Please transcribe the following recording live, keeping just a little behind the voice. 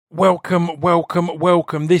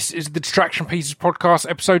Welcome. This is the Distraction Pieces podcast,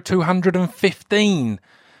 episode 215.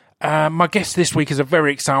 My guest this week is a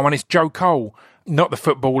very exciting one. It's Joe Cole, not the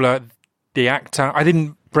footballer, the actor. I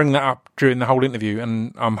didn't bring that up during the whole interview,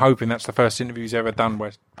 and I'm hoping that's the first interview he's ever done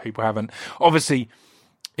where people haven't. Obviously,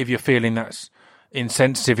 if you're feeling that's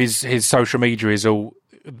insensitive, his social media is all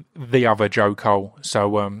the other Joe Cole.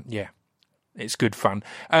 So, yeah, it's good fun.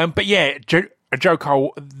 But yeah, Joe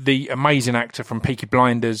Cole, the amazing actor from Peaky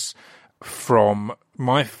Blinders, from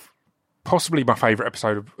possibly my favourite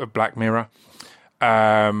episode of Black Mirror,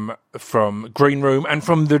 from Green Room, and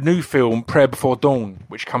from the new film Prayer Before Dawn,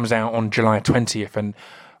 which comes out on July 20th. And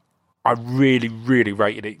I really, really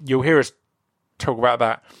rated it. You'll hear us talk about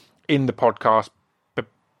that in the podcast.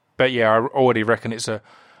 But yeah, I already reckon it's a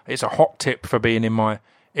hot tip for being in my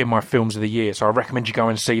films of the year. So I recommend you go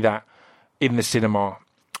and see that in the cinema,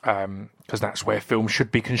 because that's where films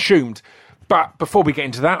should be consumed. But before we get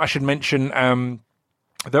into that, I should mention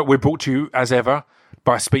that we're brought to you, as ever,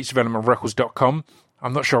 by speechdevelopmentrecords.com.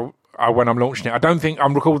 I'm not sure when I'm launching it. I don't think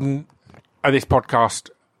I'm recording this podcast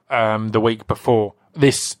the week before,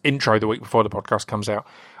 this intro the week before the podcast comes out.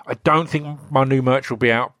 I don't think my new merch will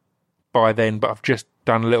be out by then, but I've just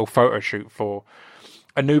done a little photo shoot for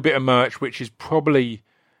a new bit of merch, which is probably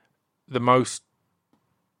the most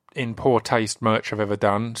in poor taste merch I've ever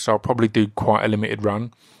done, so I'll probably do quite a limited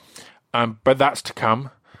run, but that's to come.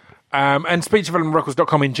 And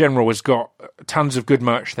speechdevelopmentrecords.com in general has got tons of good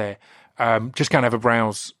merch there. Just go and have a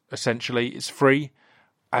browse, essentially. It's free,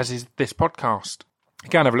 as is this podcast.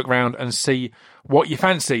 Go and have a look around and see what you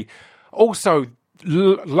fancy. Also,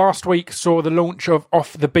 last week saw the launch of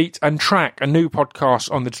Off the Beat and Track, a new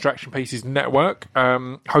podcast on the Distraction Pieces Network,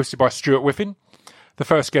 hosted by Stuart Whiffin. The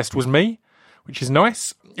first guest was me, which is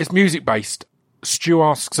nice. It's music-based. Stu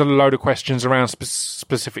asks a load of questions around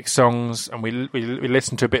specific songs, and we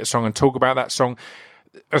listen to a bit of song and talk about that song.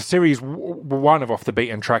 A series one of Off the Beat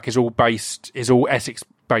and Track is all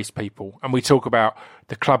Essex-based people, and we talk about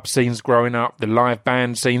the club scenes growing up, the live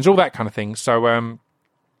band scenes, all that kind of thing. So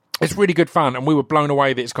it's really good fun, and we were blown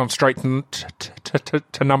away that it's gone straight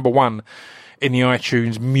to number one in the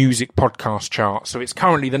iTunes music podcast chart. So it's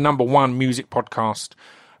currently the number one music podcast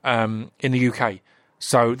in the UK.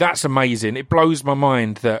 So that's amazing. It blows my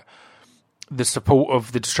mind that the support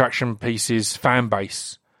of the Distraction Pieces fan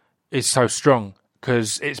base is so strong,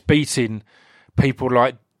 because it's beating people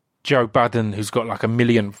like Joe Budden, who's got like 1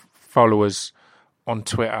 million followers on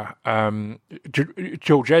Twitter.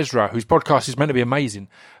 George Ezra, whose podcast is meant to be amazing,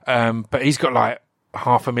 but he's got like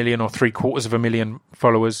 500,000 or 750,000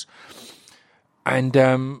 followers. And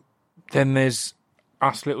then there's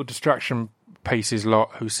us little Distraction Pieces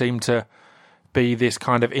lot, who seem to be this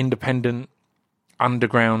kind of independent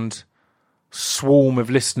underground swarm of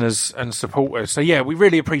listeners and supporters. So yeah, we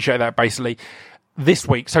really appreciate that. Basically, this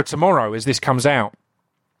week, so tomorrow, as this comes out,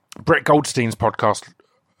 Brett Goldstein's podcast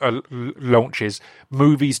launches,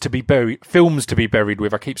 films to be buried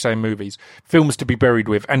with. I keep saying movies, films to be buried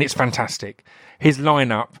with, and it's fantastic. His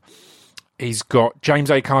lineup, he's got James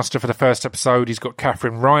Acaster for the first episode. He's got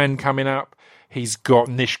Catherine Ryan coming up. He's got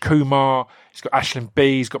Nish Kumar. He's got Ashlyn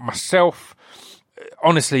B. He's got myself.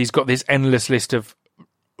 Honestly, he's got this endless list of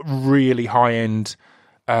really high-end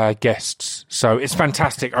guests. So it's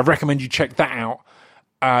fantastic. I recommend you check that out.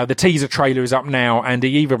 The teaser trailer is up now, and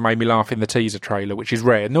he even made me laugh in the teaser trailer, which is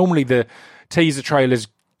rare. Normally the teaser trailers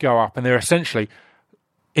go up, and they're essentially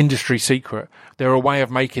industry secret. They're a way of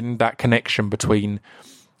making that connection between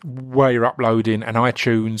where you're uploading and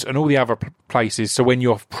iTunes and all the other places. So when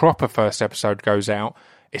your proper first episode goes out,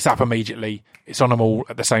 it's up immediately. It's on them all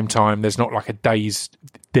at the same time. There's not like a day's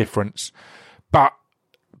difference. But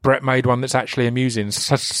Brett made one that's actually amusing.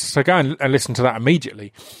 So go and listen to that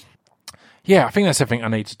immediately. Yeah, I think that's everything I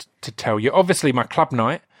need to tell you. Obviously, my club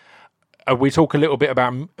night, we talk a little bit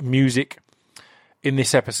about music in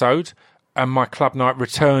this episode. And my club night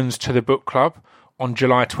returns to the book club on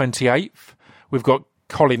July 28th. We've got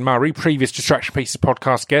Colin Murray, previous Distraction Pieces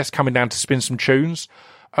podcast guest, coming down to spin some tunes.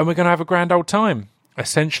 And we're going to have a grand old time,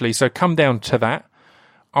 essentially. So come down to that.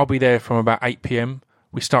 I'll be there from about 8 p.m.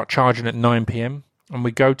 We start charging at 9 p.m. and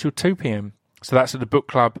we go till 2 p.m. So that's at the book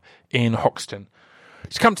club in Hoxton.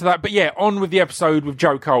 Let's come to that. But yeah, on with the episode with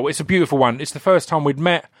Joe Cole. It's a beautiful one. It's the first time we'd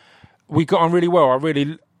met. We got on really well.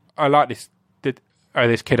 I like this kid. I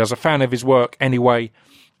was a fan of his work anyway.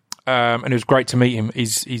 And it was great to meet him.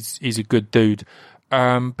 He's a good dude.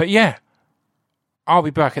 But yeah, I'll be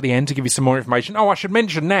back at the end to give you some more information. Oh, I should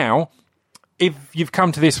mention now, if you've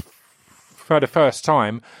come to this for the first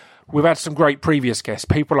time, we've had some great previous guests.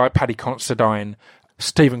 People like Paddy Considine,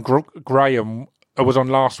 Stephen Graham was on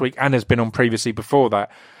last week and has been on previously before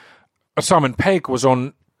that. Simon Pegg was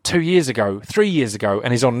on 3 years ago,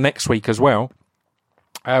 and he's on next week as well.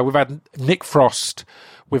 We've had Nick Frost,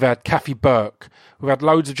 we've had Kathy Burke, we've had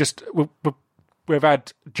loads of we've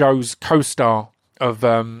had Joe's co-star of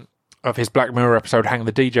his Black Mirror episode, Hang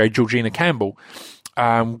the DJ, Georgina Campbell.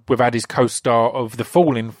 We've had his co-star of The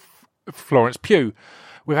Fallen, Florence Pugh.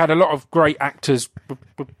 We've had a lot of great actors.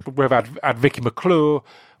 We've had Vicky McClure.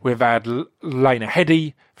 We've had Lena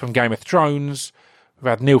Headey from Game of Thrones. We've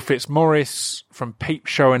had Neil Fitzmaurice from Peep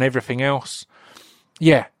Show and everything else.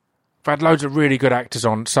 Yeah, we've had loads of really good actors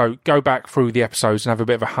on. So go back through the episodes and have a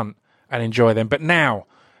bit of a hunt and enjoy them. But now,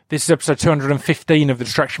 this is episode 215 of the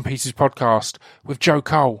Distraction Pieces podcast with Joe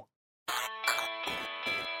Cole.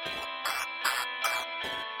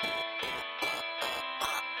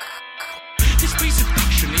 This piece of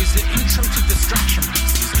fiction is the intro to Distraction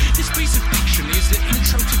Pieces. This piece of fiction is the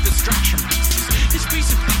intro to Distraction Pieces. This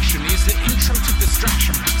piece of fiction is the intro to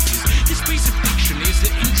Distraction Pieces. This piece of fiction is the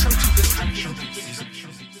intro to Distraction Pieces.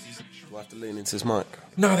 Do I have to lean into this mic?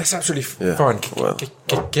 No, that's absolutely fine.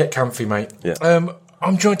 Get comfy, mate. Yeah.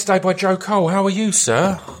 I'm joined today by Joe Cole. How are you,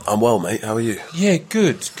 sir? I'm well, mate. How are you? Yeah,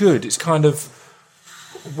 good. It's kind of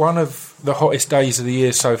one of the hottest days of the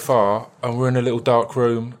year so far, and we're in a little dark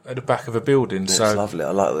room at the back of a building. Yeah, so it's lovely.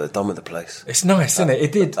 I like what they've done with the place. It's nice, isn't it?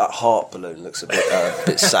 It did. That heart balloon looks a bit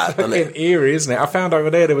sad, doesn't Fucking it? eerie, isn't it? I found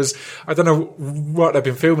over there was, I don't know what they've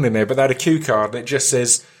been filming in there, but they had a cue card and it just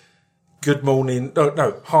says, "Good morning."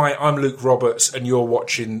 No, hi, I'm Luke Roberts, and you're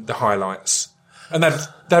watching the highlights. And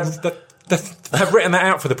they've written that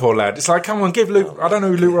out for the poor lad. It's like, come on, give Luke. I don't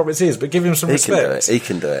know who Luke Roberts is, but give him some respect. He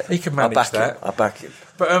can do it. He can manage that. I back him.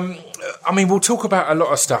 But I mean, we'll talk about a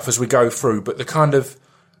lot of stuff as we go through. But the kind of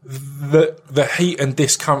the heat and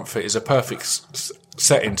discomfort is a perfect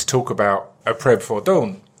setting to talk about A Prayer Before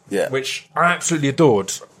Dawn. Yeah. Which I absolutely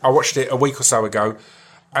adored. I watched it a week or so ago,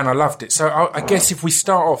 and I loved it. So I guess if we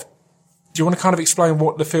start off, do you want to kind of explain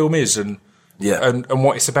what the film is and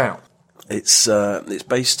what it's about? It's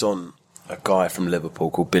based on a guy from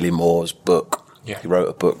Liverpool called Billy Moore's book. Yeah. He wrote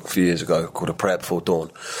a book a few years ago called A Prayer Before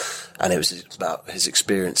Dawn, and it was about his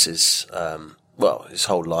experiences, his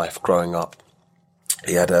whole life growing up.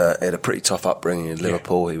 He had a pretty tough upbringing in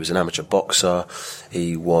Liverpool. He was an amateur boxer.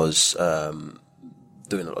 He was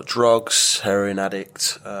doing a lot of drugs, heroin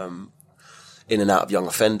addict, in and out of young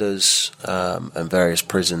offenders and various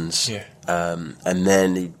prisons. Yeah. And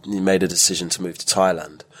then he made a decision to move to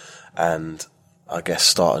Thailand and I guess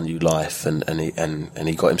start a new life. And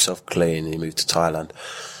he got himself clean. And he moved to Thailand.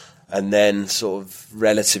 And then sort of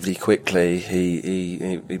relatively quickly,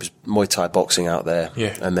 he was Muay Thai boxing out there.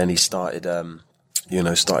 Yeah. And then he started,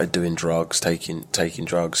 started doing drugs, taking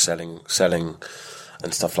drugs, selling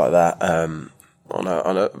and stuff like that, on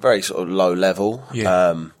a very sort of low level.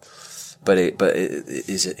 Yeah. But it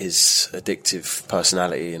is his addictive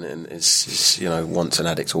personality and is once an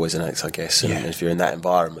addict, always an addict, I guess. And if you're in that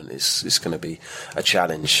environment, it's going to be a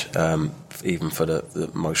challenge, even for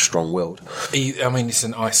the most strong-willed. I mean, it's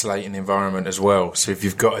an isolating environment as well. So if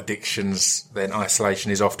you've got addictions, then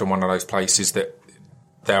isolation is often one of those places that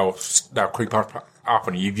they'll creep up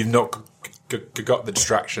on you. You've not got the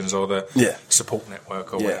distractions or the support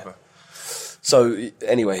network or whatever. So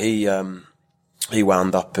anyway, he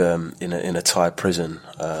wound up in a Thai prison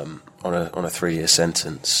on a 3-year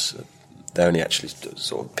sentence. They only actually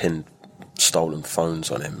sort of pinned stolen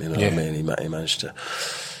phones on him. You know what I mean? He managed to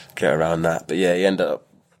get around that. But yeah, he ended up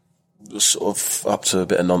sort of up to a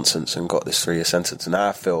bit of nonsense and got this 3-year sentence. And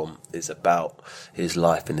our film is about his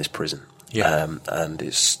life in this prison. Yeah. And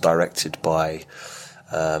it's directed by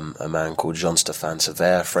a man called Jean-Stéphane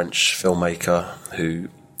Sévère, French filmmaker who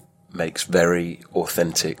makes very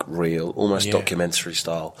authentic, real, almost documentary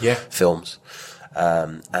style films.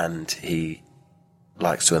 And he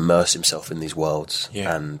likes to immerse himself in these worlds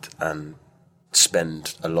and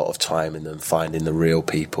spend a lot of time in them, finding the real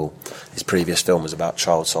people. His previous film was about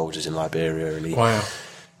child soldiers in Liberia, and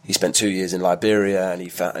he spent 2 years in Liberia,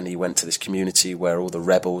 and he went to this community where all the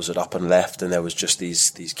rebels had up and left, and there was just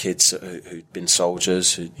these kids who'd been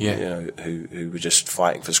soldiers who were just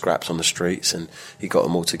fighting for scraps on the streets, and he got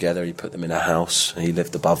them all together. He put them in a house, and he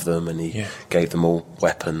lived above them, and he gave them all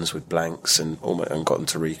weapons with blanks, and got them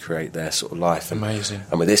to recreate their sort of life. Amazing.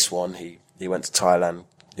 And with this one, he went to Thailand,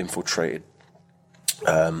 infiltrated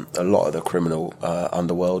a lot of the criminal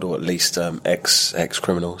underworld, or at least ex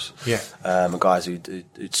criminals, guys who'd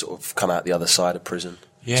sort of come out the other side of prison,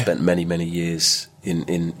 spent many years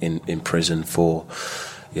in prison for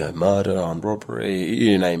murder, armed robbery,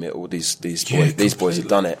 you name it. All these boys had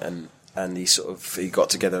done it, and he got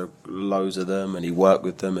together loads of them, and he worked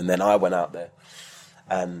with them. And then I went out there,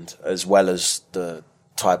 and as well as the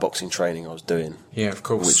Thai boxing training I was doing. Yeah, of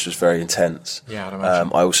course. Which was very intense. Yeah, I'd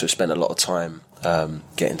imagine. I also spent a lot of time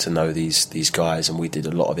getting to know these guys, and we did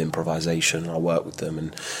a lot of improvisation. I worked with them,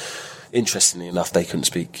 and interestingly enough, they couldn't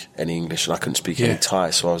speak any English and I couldn't speak any Thai,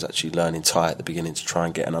 so I was actually learning Thai at the beginning to try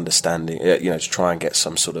and get an understanding, to try and get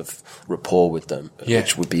some sort of rapport with them,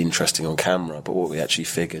 which would be interesting on camera. But what we actually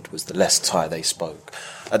figured was the less Thai they spoke,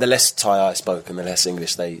 the less Thai I spoke and the less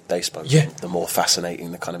English they spoke, the more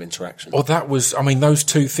fascinating the kind of interaction. Well, that was, I mean, those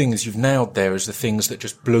two things you've nailed there as the things that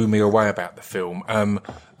just blew me away about the film.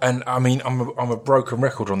 And I mean, I'm a broken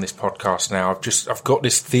record on this podcast now. I've got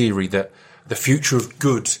this theory that the future of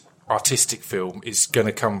good artistic film is going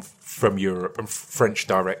to come from Europe and French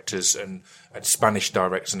directors and Spanish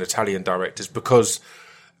directors and Italian directors, because,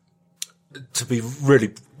 to be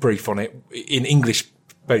really brief on it, in English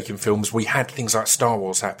making films we had things like Star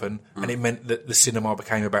Wars happen, and it meant that the cinema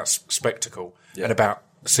became about spectacle and about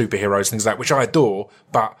superheroes, things like that, which I adore,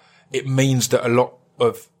 but it means that a lot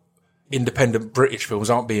of independent British films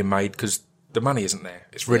aren't being made because the money isn't there.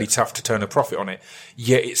 It's really tough to turn a profit on it.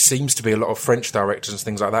 Yet it seems to be a lot of French directors and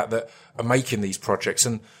things like that that are making these projects.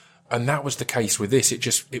 And that was the case with this.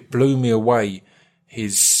 It blew me away.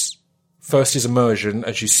 His immersion,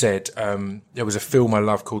 as you said. There was a film I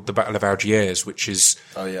love called The Battle of Algiers, which is...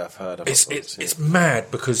 Oh yeah, I've heard of it. It's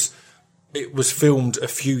mad because it was filmed a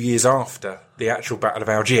few years after the actual Battle of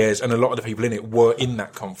Algiers, and a lot of the people in it were in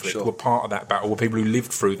that conflict, were part of that battle, were people who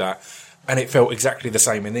lived through that. And it felt exactly the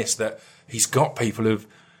same in this, that he's got people who've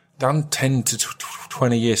done 10 to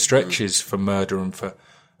 20 year stretches for murder and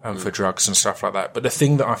for drugs and stuff like that. But the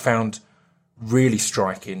thing that I found really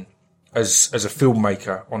striking as a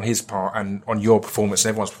filmmaker on his part and on your performance and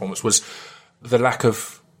everyone's performance was the lack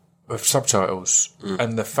of subtitles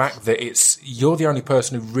and the fact that you're the only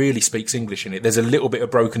person who really speaks English in it. There's a little bit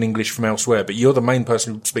of broken English from elsewhere, but you're the main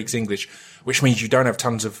person who speaks English, which means you don't have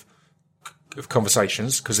tons of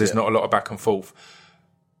conversations because there's not a lot of back and forth.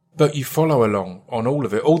 But you follow along on all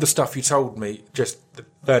of it. All the stuff you told me, just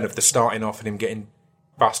then of the starting off and him getting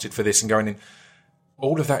busted for this and going in,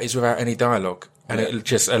 all of that is without any dialogue, and it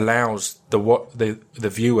just allows the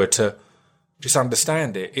viewer to just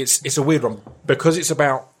understand it. It's a weird one because it's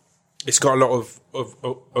got a lot of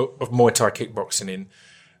Muay Thai kickboxing in.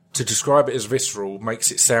 To describe it as visceral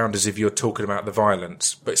makes it sound as if you're talking about the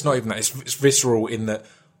violence, but it's not even that. It's visceral in that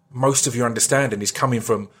most of your understanding is coming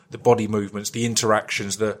from the body movements, the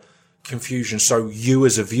interactions, the confusion. So you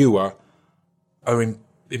as a viewer are in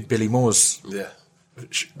Billy Moore's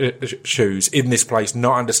shoes in this place,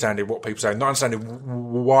 not understanding what people say, not understanding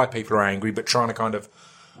why people are angry, but trying to kind of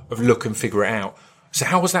look and figure it out. So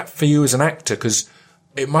how was that for you as an actor? Because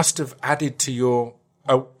it must have added to your...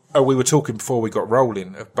 we were talking before we got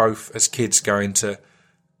rolling of both as kids going to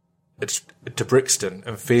Brixton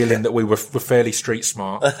and feeling that we were fairly street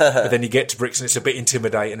smart, but then you get to Brixton, it's a bit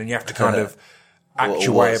intimidating, and you have to kind of act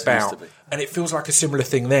your way about. And it feels like a similar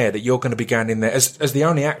thing there, that you're going to be going in there as the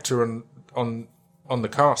only actor on the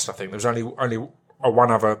cast. I think there was only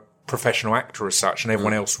one other professional actor as such, and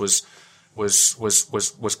everyone else was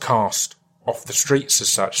cast off the streets as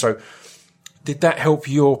such. So, did that help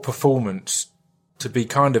your performance to be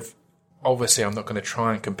kind of? Obviously, I'm not going to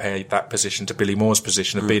try and compare that position to Billy Moore's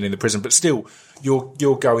position of being in the prison, but still,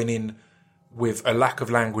 you're going in with a lack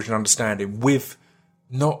of language and understanding, with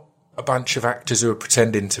not a bunch of actors who are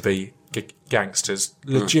pretending to be gangsters,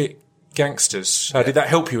 legit gangsters. Did that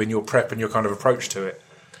help you in your prep and your kind of approach to it?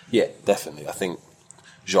 Yeah, definitely. I think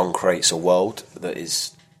Jean creates a world that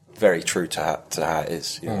is very true to how it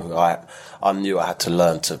is. You know, I knew I had to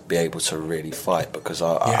learn to be able to really fight because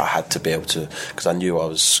I had to be able to, because I knew I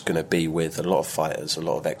was going to be with a lot of fighters, a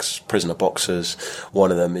lot of ex-prisoner boxers.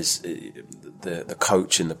 One of them is the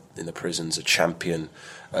coach in the prison's a champion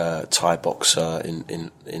Thai boxer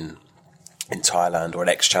in Thailand, or an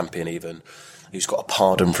ex-champion even, who's got a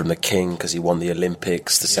pardon from the king because he won the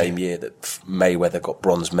Olympics the same year that Mayweather got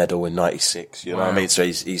bronze medal in '96. You know what I mean? So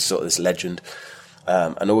he's sort of this legend.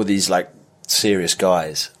 And all these like serious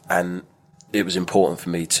guys, and it was important for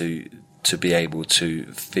me to be able to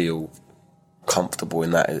feel comfortable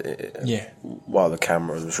in that while the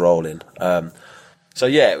camera was rolling. So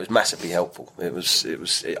it was massively helpful.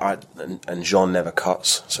 And Jean never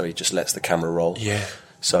cuts, so he just lets the camera roll. Yeah.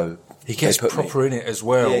 So he gets proper in it as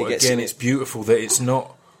well. Yeah, again, it's beautiful that it's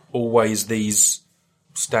not always these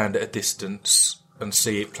stand at a distance and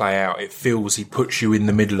see it play out. It feels he puts you in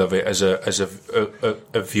the middle of it as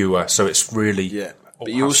a viewer. So it's really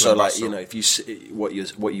But you also if you see, what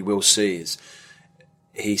you will see is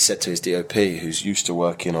he said to his DOP, who's used to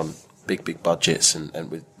working on big budgets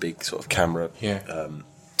and with big sort of camera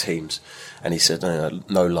teams, and he said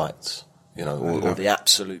no lights. or the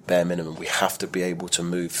absolute bare minimum. We have to be able to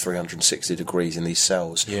move 360 degrees in these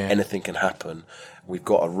cells. Yeah. Anything can happen. We've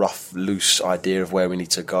got a rough, loose idea of where we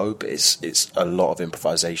need to go, but it's a lot of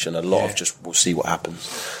improvisation, a lot of just we'll see what happens.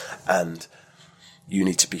 And you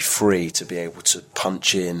need to be free to be able to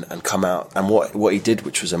punch in and come out. And what he did,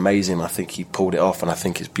 which was amazing, I think he pulled it off, and I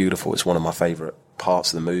think it's beautiful. It's one of my favourite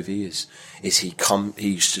parts of the movie. Is he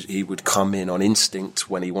would come in on instinct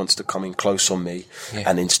when he wants to come in close on me,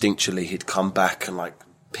 and instinctually he'd come back and like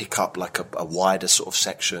pick up like a wider sort of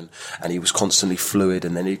section, and he was constantly fluid.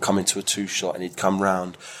 And then he'd come into a 2-shot and he'd come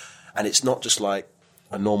round, and it's not just like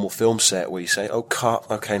a normal film set where you say, oh, cut,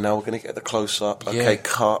 okay, now we're going to get the close-up, okay,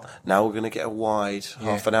 cut, now we're going to get a wide,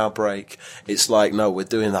 half an hour break. It's like, no, we're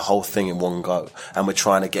doing the whole thing in one go, and we're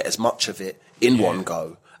trying to get as much of it in one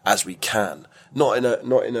go as we can. Not in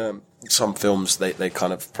a, some films, they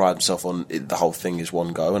kind of pride themselves on the whole thing is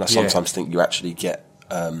one go, and I sometimes think you actually get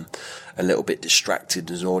a little bit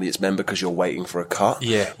distracted as an audience member because you're waiting for a cut.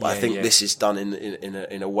 But I think this is done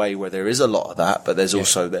in a way where there is a lot of that, but there's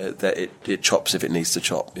also that it chops if it needs to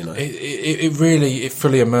chop. It really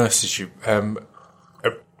fully immerses you.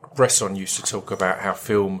 Bresson used to talk about how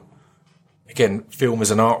film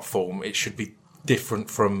is an art form. It should be different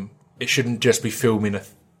from. It shouldn't just be filming at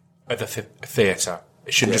the theatre.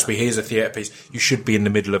 It shouldn't just be, here's a theatre piece. You should be in the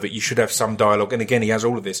middle of it. You should have some dialogue. And again, he has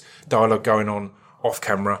all of this dialogue going on off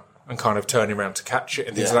camera and kind of turning around to catch it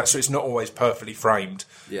and things like that. So it's not always perfectly framed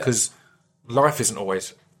because life isn't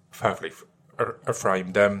always perfectly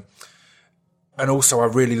framed. And also I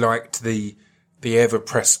really liked the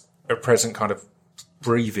ever-present kind of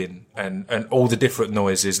breathing and all the different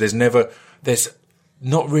noises. There's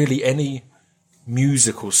not really any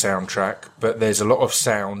musical soundtrack, but there's a lot of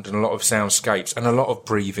sound and a lot of soundscapes and a lot of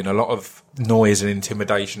breathing, a lot of noise and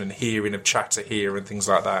intimidation and hearing of chatter here and things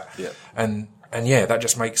like that. And that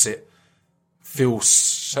just makes it feel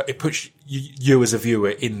so, it puts you as a viewer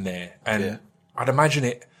in there. And I'd imagine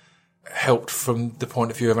it helped from the point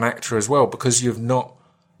of view of an actor as well, because you're not,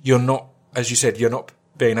 as you said, you're not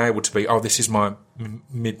being able to be, oh, this is my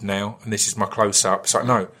mid now and this is my close up. It's like,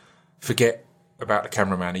 no, forget about the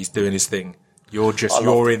cameraman. He's doing his thing. You're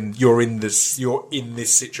in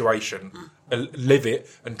this situation. Live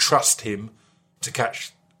it and trust him to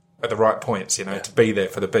catch at the right points, to be there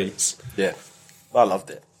for the beats. Yeah. I loved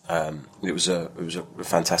it. It was a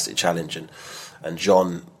fantastic challenge, and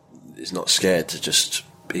John is not scared to just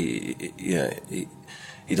be.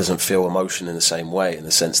 He doesn't feel emotion in the same way, in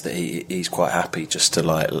the sense that he's quite happy just to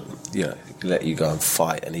let you go and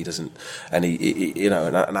fight, and he doesn't. And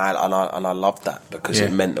I loved that because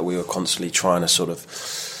it meant that we were constantly trying to sort of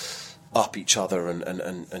up each other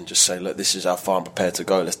and just say, look, this is how far I'm prepared to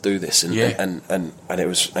go. Let's do this, and it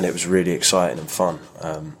was really exciting and fun.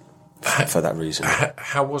 For that reason.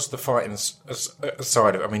 How was the fighting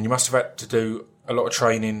side of it? I mean, you must have had to do a lot of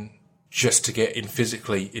training just to get in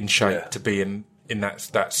physically in shape to be in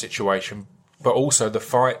that situation. But also the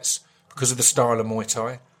fights, because of the style of Muay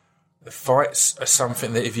Thai, the fights are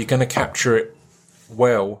something that if you're going to capture it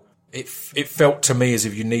well, it felt to me as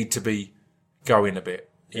if you need to be going a bit.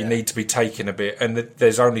 You need to be taking a bit. And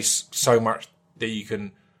there's only so much that you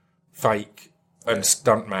can fake and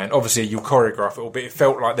stuntman. Obviously, you choreograph it all, but it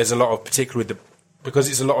felt like there's a lot of, particularly because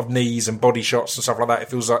it's a lot of knees and body shots and stuff like that, it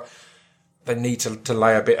feels like they need to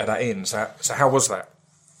lay a bit of that in. So how was that?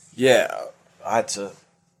 Yeah, I had to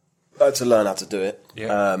learn how to do it.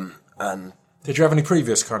 And did you have any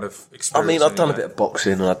previous kind of experience? I mean, I've done a bit of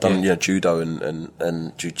boxing and I've done judo and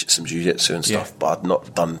some jiu-jitsu and stuff, but I've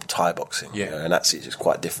not done Thai boxing. And that's just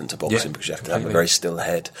quite different to boxing because you have to have a very still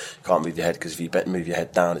head. You can't move your head because if you move your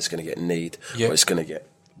head down, it's going to get kneed or it's going to get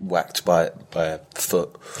whacked by a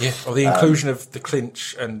foot. Or the inclusion of the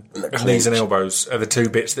clinch and knees and elbows are the two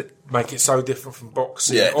bits that make it so different from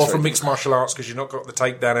boxing or from mixed martial arts because you've not got the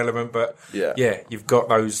takedown element, but you've got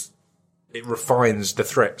those. It refines the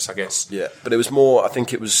threats, I guess. Yeah, but it was more, I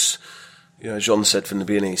think it was, John said from the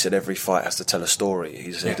beginning, he said every fight has to tell a story.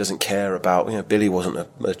 He doesn't care about, Billy wasn't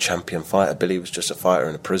a champion fighter. Billy was just a fighter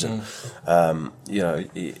in a prison.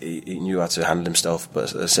 He knew how to handle himself,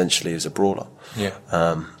 but essentially he was a brawler.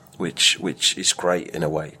 Which is great in a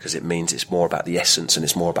way because it means it's more about the essence and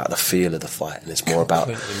it's more about the feel of the fight and it's more about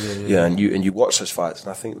and you watch those fights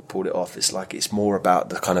and I think we pulled it off. It's like it's more about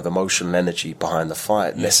the kind of emotional energy behind the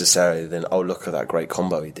fight necessarily than look at that great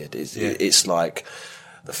combo he did. It's like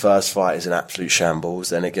the first fight is an absolute shambles,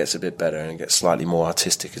 then it gets a bit better and it gets slightly more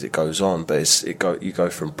artistic as it goes on. But you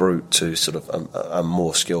go from brute to sort of a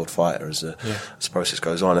more skilled fighter as the process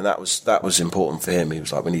goes on, and that was important for him. He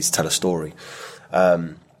was like, we need to tell a story.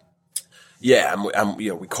 We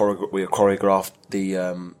choreographed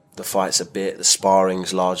the fights a bit. The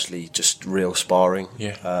sparring's largely just real sparring,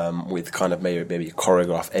 with kind of maybe a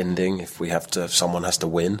choreographed ending if someone has to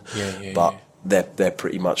win. But they're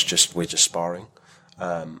pretty much we're just sparring,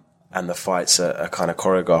 and the fights are kind of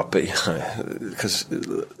choreographed. But because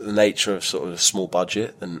the nature of sort of a small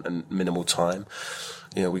budget and minimal time,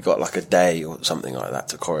 we got like a day or something like that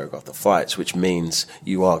to choreograph the fights, which means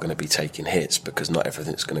you are going to be taking hits because not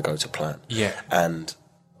everything's going to go to plan. Yeah, and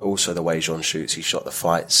also the way Jean shoots, he shot the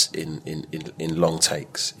fights in long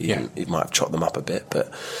takes. He might have chopped them up a bit,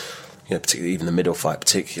 but particularly even the middle fight,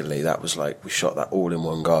 particularly, that was like we shot that all in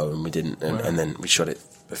one go, and we didn't, and then we shot it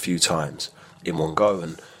a few times in one go,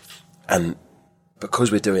 and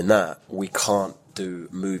because we're doing that, we can't do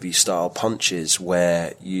movie style punches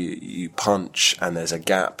where you punch and there's a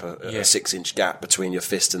gap, a 6-inch gap between your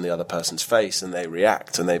fist and the other person's face, and they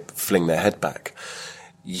react and they fling their head back.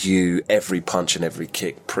 Every punch and every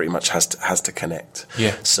kick pretty much has to connect.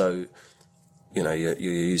 Yeah. So, you're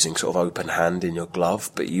using sort of open hand in your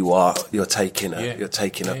glove, but you're taking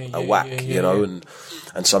a whack,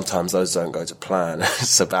 and sometimes those don't go to plan.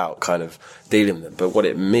 It's about kind of dealing with them. But what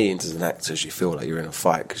it means as an actor is you feel like you're in a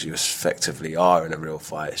fight because you effectively are in a real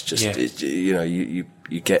fight. It's just, you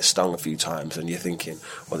get stung a few times and you're thinking,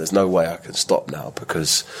 well, there's no way I can stop now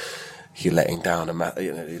because you're letting down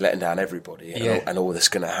everybody, and all that's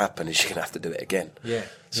going to happen is you're going to have to do it again.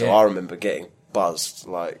 So I remember getting buzzed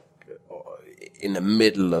like in the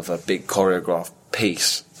middle of a big choreographed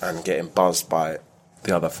piece and getting buzzed by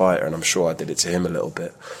the other fighter, and I'm sure I did it to him a little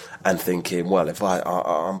bit, and thinking, well, if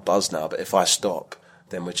I'm buzzed now, but if I stop,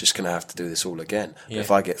 then we're just going to have to do this all again. But if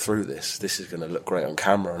I get through this is going to look great on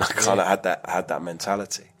camera, and I kind of had that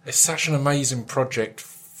mentality. It's such an amazing project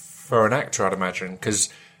for an actor, I'd imagine, because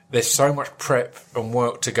there's so much prep and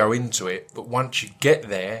work to go into it, but once you get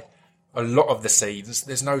there, a lot of the scenes,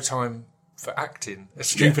 there's no time for acting. As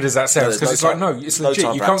stupid as that sounds, because it's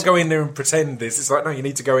legit. You can't go in there and pretend this. It's like, no, you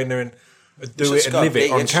need to go in there and do it and live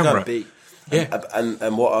it on camera.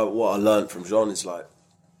 And what I learned from Jean is like,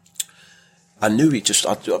 I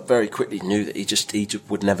very quickly knew that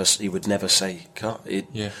he would never say cut. He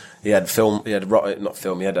had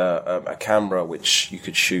a camera which you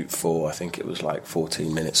could shoot for, I think it was like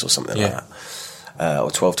 14 minutes or something like that, or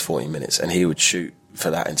 12 to 14 minutes, and he would shoot for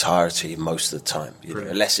that entirety most of the time,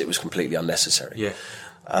 unless it was completely unnecessary.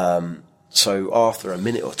 So after a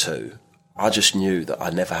minute or two, I just knew that I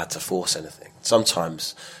never had to force anything.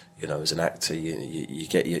 Sometimes, as an actor, you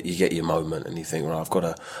get your moment, and you think, well, I've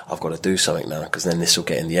got to do something now, because then this will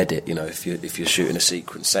get in the edit. If you're shooting a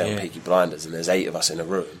sequence, say on Peaky Blinders, and there's 8 of us in a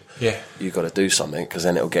room, you've got to do something, because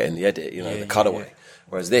then it'll get in the edit. The cutaway.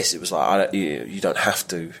 Whereas this, it was like you don't have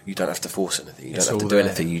to force anything. You don't have to do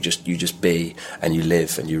anything. You just be, and you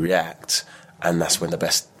live, and you react, and that's when the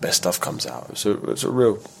best stuff comes out. So it's a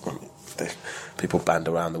real. People band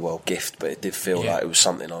around the world gift, but it did feel like it was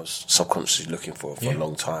something I was subconsciously looking for a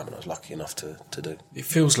long time, and I was lucky enough to do. It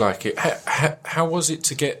feels like it. How was it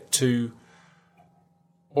to get to,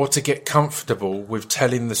 or to get comfortable with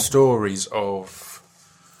telling the stories of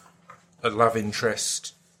a love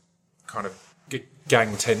interest, kind of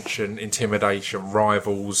gang tension, intimidation,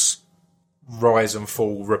 rivals, rise and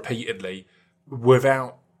fall repeatedly,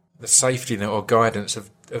 without the safety net or guidance of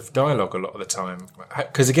dialogue a lot of the time?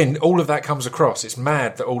 Because again, all of that comes across. It's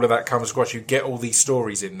mad that all of that comes across. You get all these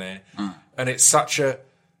stories in there, and it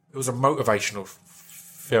was a motivational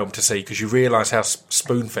film to see, because you realise how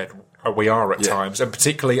spoon-fed we are at times, and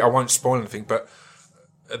particularly, I won't spoil anything, but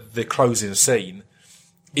the closing scene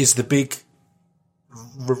is the big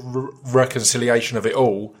reconciliation of it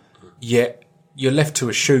all, yet you're left to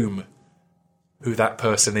assume who that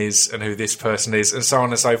person is and who this person is, and so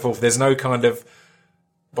on and so forth. There's no kind of,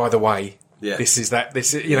 by the way, this is that,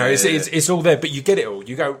 this is, it's all there, but you get it all.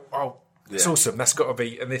 You go, oh, it's awesome, that's got to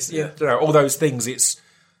be, and this, all those things, it's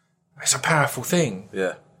a powerful thing.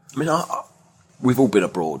 Yeah. I mean, we've all been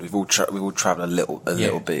abroad, we've all travelled a little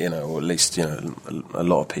bit, or at least, a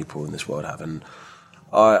lot of people in this world have, and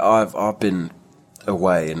I've been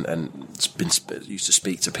away and used to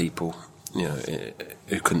speak to people,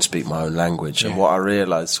 who couldn't speak my own language. And what I've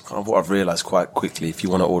realised quite quickly, if you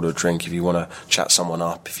want to order a drink, if you want to chat someone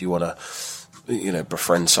up, if you want to,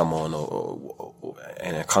 befriend someone or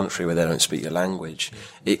in a country where they don't speak your language,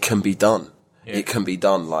 it can be done. It can be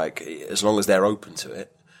done, like, as long as they're open to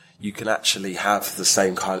it. You can actually have the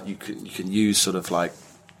same kind, you can use sort of like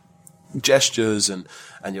gestures, and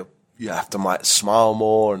you have to might smile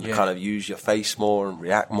more and kind of use your face more and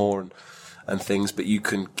react more and things, but you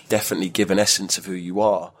can definitely give an essence of who you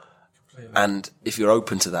are. Completely. And if you're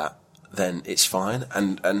open to that, then it's fine.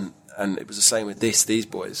 And it was the same with this. These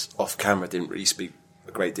boys off camera didn't really speak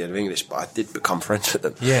a great deal of English, but I did become friends with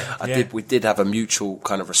them. Yeah, We did have a mutual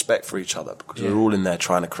kind of respect for each other because we're all in there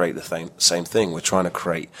trying to create the same thing. We're trying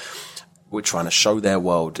to show their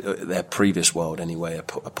world, their previous world anyway, a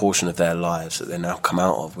portion of their lives that they now come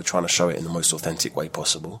out of. We're trying to show it in the most authentic way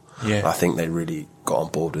possible. Yeah. And I think they really got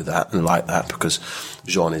on board with that and like that because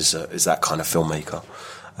Jean is that kind of filmmaker.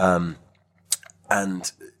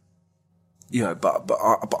 And you know, but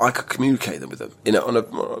I could communicate them with them. You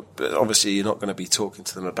know, obviously you're not going to be talking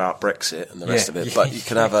to them about Brexit and the rest of it, but you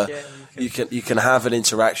can have you can have an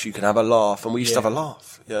interaction, you can have a laugh, and we used to have a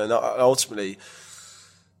laugh. You know, and ultimately,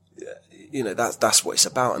 you know, that's what it's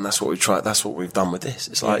about, and that's what we try. That's what we've done with this.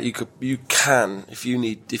 It's like you can if you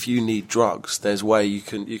need drugs, there's a way you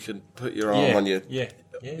can put your arm on your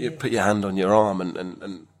you put your hand on your arm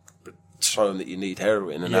and show them that you need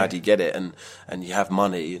heroin and how do you get it and you have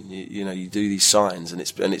money and you do these signs and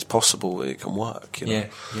it's possible, it can work, you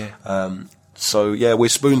know? So we're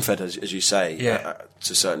spoon fed as you say, to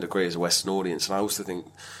a certain degree as a Western audience, and I also think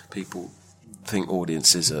people think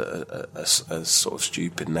audiences are sort of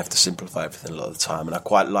stupid and have to simplify everything a lot of the time, and I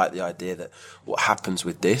quite like the idea that what happens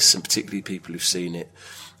with this, and particularly people who've seen it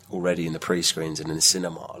already in the pre-screens and in the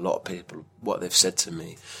cinema, a lot of people, what they've said to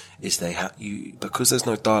me is because there's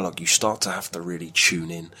no dialogue, you start to have to really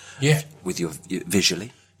tune in with your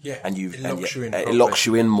visually. Yeah, and it locks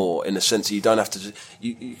you in more in the sense that you don't have to.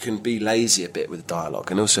 You can be lazy a bit with dialogue,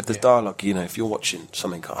 and also if there's dialogue, you know, if you're watching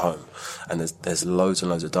something at home and there's loads and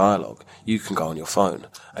loads of dialogue, you can go on your phone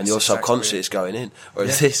and your subconscious is going in.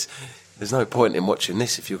 Whereas this, there's no point in watching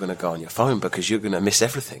this if you're going to go on your phone because you're going to miss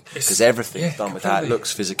everything because everything's done with how it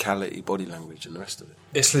looks, physicality, body language, and the rest of it.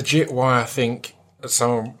 It's legit why I think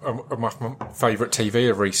some of my favourite TV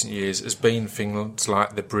of recent years has been things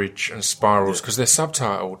like The Bridge and Spirals because they're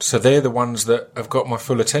subtitled, so they're the ones that have got my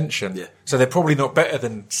full attention. So they're probably not better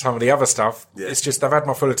than some of the other stuff. It's just they've had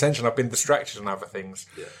my full attention. I've been distracted on other things.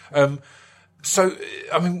 So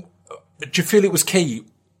I mean, do you feel it was key,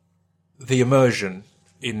 the immersion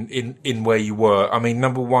in where you were? I mean,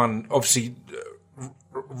 number one, obviously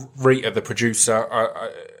Rita, the producer,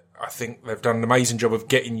 I think they've done an amazing job of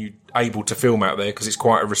getting you able to film out there because it's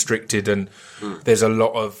quite restricted and there's a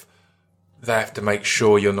lot of, they have to make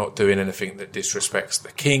sure you're not doing anything that disrespects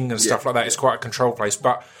the king and stuff like that. It's quite a controlled place.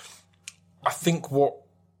 But I think what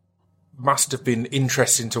must have been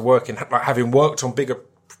interesting to work in, like having worked on bigger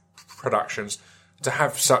productions, to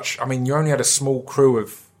have such, I mean, you only had a small crew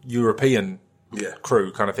of European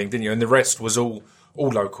crew kind of thing, didn't you? And the rest was all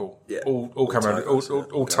local, all Cameroon,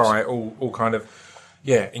 all Thai, all kind of,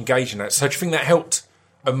 engage in that. So do you think that helped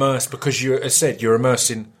immerse, because you, as said, you're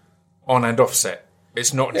immersing on and off set?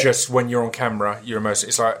 It's not just when you're on camera, you're immersing.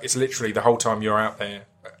 It's like, it's literally the whole time you're out there.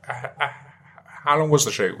 How long was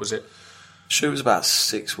the shoot? Was it? Shoot was about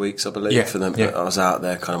 6 weeks, I believe, for them. I was out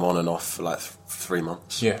there kind of on and off for like 3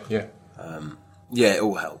 months. It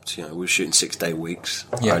all helped. You know, we were shooting 6-day weeks.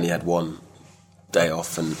 I only had one day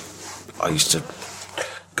off, and I used to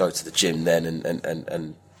go to the gym then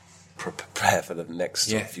and prepare for the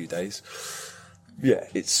next few days.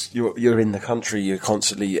 It's you're in the country. You're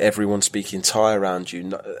constantly, everyone's speaking Thai around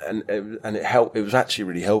you, and it helped. It was actually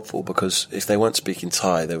really helpful because if they weren't speaking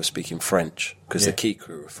Thai, they were speaking French because the key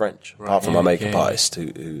crew were French. Apart from my makeup artist,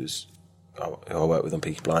 who I worked with on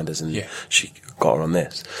Peaky Blinders, and she got her on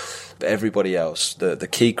this. But everybody else, the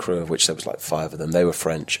key crew, of which there was like 5 of them, they were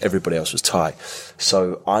French. Everybody else was Thai.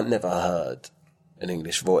 So I never heard an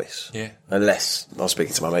English voice, unless I was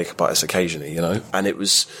speaking to my makeup artist occasionally, you know. And it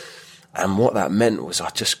was. And what that meant was I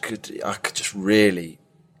could just really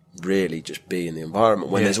just be in the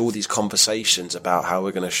environment when there's all these conversations about how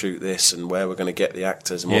we're going to shoot this and where we're going to get the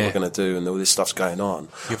actors and what we're going to do and all this stuff's going on.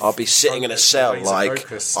 I'll be sitting in a cell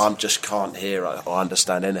like I just can't hear or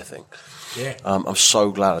understand anything. I'm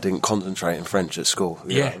so glad I didn't concentrate in French at school.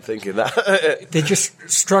 You know, I'm thinking that. Did you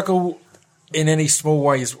struggle in any small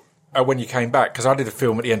ways when you came back? Because I did a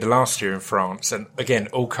film at the end of last year in France, and again,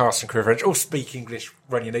 all cast and crew French, all speak English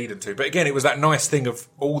when you need them to. But again, it was that nice thing of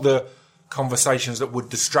all the conversations that would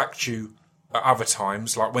distract you at other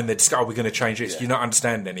times, like when they'd discuss, we're going to change this, you're not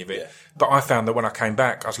understanding any of it. But I found that when I came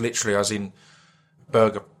back, I was in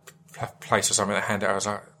burger place or something, I handed out, I was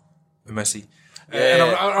like, Messi. And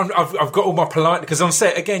I've got all my polite, because on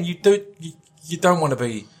set, again, you don't want to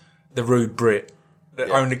be the rude Brit.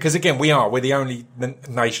 Only because again we're the only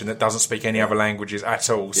nation that doesn't speak any other languages at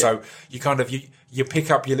all. So you kind of you pick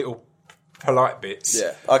up your little polite bits.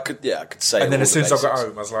 I could say. And then as soon as I got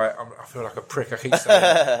home, I was like, I feel like a prick. I keep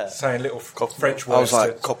saying little French words. I was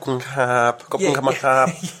like, "Kopkun cap, cap."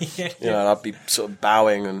 You know, and I'd be sort of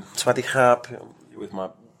bowing and "Swadi cap" with my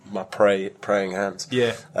praying hands.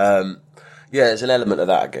 Yeah, there's an element of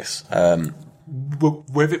that, I guess.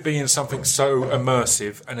 With it being something so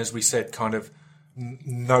immersive, and as we said, kind of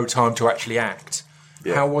no time to actually act,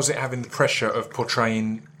 how was it having the pressure of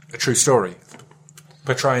portraying a true story?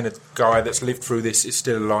 Portraying a guy that's lived through this, is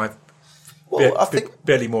still alive, Well, I think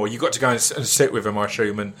barely more. You got to go and sit with him, I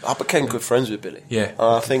assume. And I became good friends with Billy. Yeah.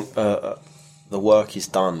 I think the work he's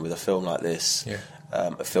done with a film like this,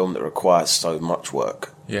 a film that requires so much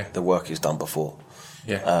work, the work he's done before.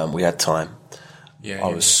 Yeah. We had time. Yeah,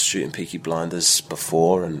 I was shooting Peaky Blinders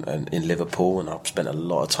before and in Liverpool, and I've spent a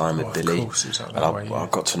lot of time with Billy. Of course, it was like and that way, I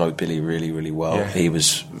got to know Billy really, really well. Yeah. He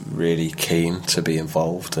was really keen to be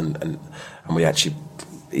involved, and we actually,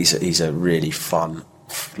 he's a really fun,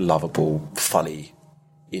 lovable, funny,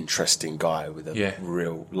 interesting guy with a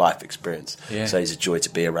real life experience. Yeah. So he's a joy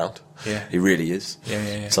to be around. Yeah. He really is.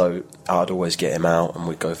 Yeah. So I'd always get him out, and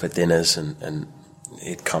we'd go for dinners, and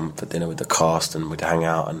he'd come for dinner with the cast, and we'd hang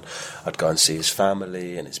out, and I'd go and see his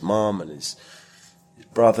family and his mum and his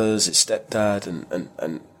brothers, his stepdad,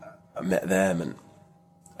 and I met them,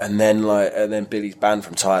 and then Billy's banned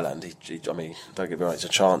from Thailand. He I mean, don't get me wrong, he's a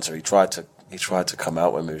chancer. He tried to come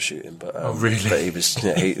out when we were shooting, but really? But he was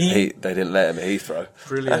they didn't let him at Heathrow.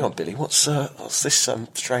 Brilliant. Hang on, Billy, what's this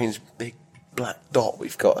strange big black dot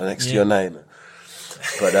we've got next to your name?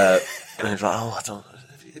 But and he was like, oh, I don't.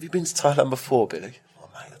 Have you been to Thailand before, Billy? Oh,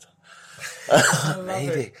 mate, I don't.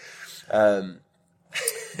 Maybe.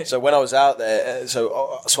 So when I was out there,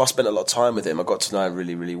 so I spent a lot of time with him. I got to know him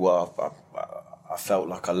really, really well. I felt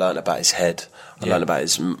like I learned about his head. I learned about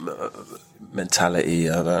his mentality.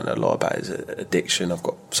 I learned a lot about his addiction. I've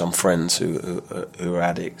got some friends who are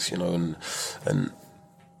addicts, and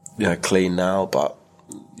clean now, but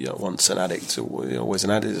once an addict, always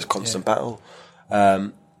an addict. It's a constant battle.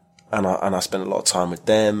 And I spent a lot of time with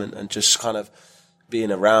them and just kind of being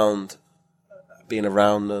around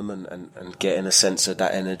them and getting a sense of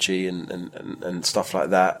that energy and stuff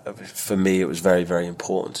like that. For me, it was very, very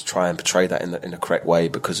important to try and portray that in the correct way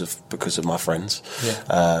because of my friends.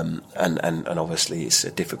 Yeah. And obviously it's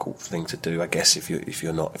a difficult thing to do, I guess, if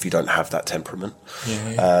you don't have that temperament.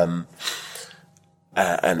 Yeah.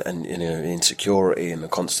 And insecurity and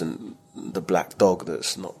the black dog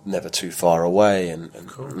that's never too far away and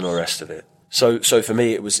the rest of it. So for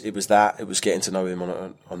me it was getting to know him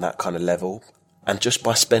on that kind of level, and just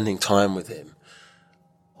by spending time with him,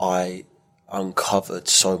 I uncovered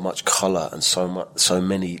so much colour and so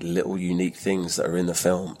many little unique things that are in the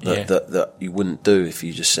film that you wouldn't do if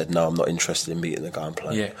you just said, no, I'm not interested in meeting the guy and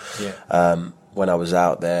playing. When I was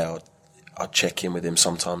out there, I'd check in with him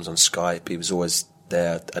sometimes on Skype. He was always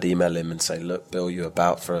there. I'd email him and say, look, Bill, you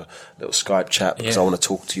about for a little Skype chat because I want to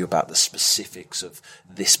talk to you about the specifics of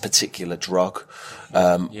this particular drug,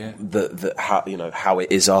 how it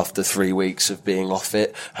is after 3 weeks of being off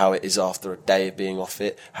it, how it is after a day of being off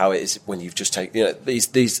it, how it is when you've just taken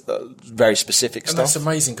these very specific stuff. And that's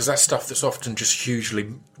amazing because that's stuff that's often just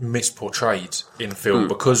hugely misportrayed in film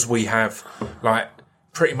because we have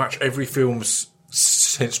pretty much every film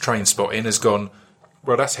since Trainspotting has gone,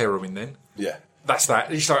 well, that's heroin then. Yeah. That's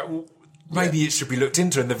that. It's like, well, maybe it should be looked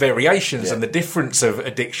into, and the variations and the difference of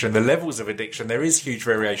addiction, the levels of addiction. There is huge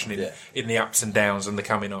variation in the ups and downs and the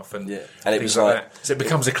coming off and and it was like that. So it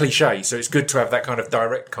becomes a cliche. So it's good to have that kind of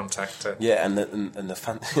direct contact. And the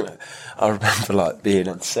fun, I remember being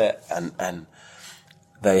on set and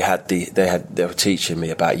they were teaching me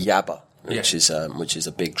about Yaba, which is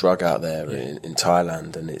a big drug out there in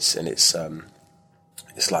Thailand, and it's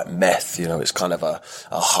like meth, it's kind of a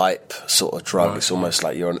hype sort of drug. Right. It's almost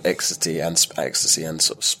like you're on ecstasy and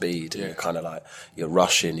sort of speed, and you're kind of like, you're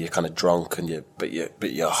rushing, you're kind of drunk, and but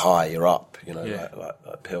you're high, you're up,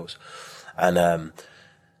 like pills. And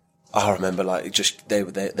I remember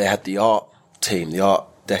they had the art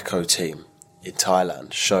deco team in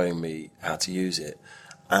Thailand showing me how to use it,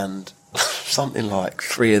 and something like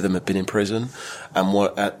 3 of them had been in prison,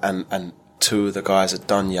 and 2 of the guys had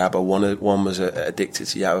done Yaba. One was addicted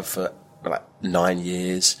to Yaba for 9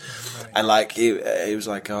 years, and they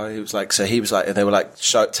were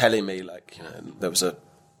telling me there was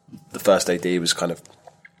the first AD was kind of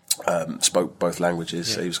spoke both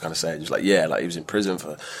languages, so he was kind of saying he was in prison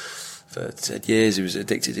for 10 years. He was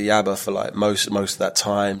addicted to Yaba for most of that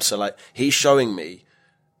time. So he's showing me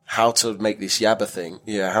how to make this Yaba thing,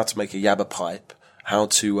 how to make a Yaba pipe. How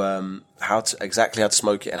to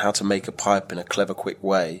smoke it and how to make a pipe in a clever, quick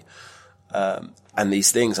way, and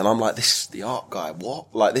these things, and I'm like, this is the art guy.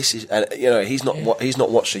 What? Like, this is, and you know, he's not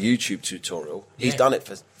watched a YouTube tutorial. He's done it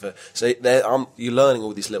for so you're learning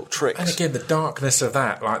all these little tricks. And again, the darkness of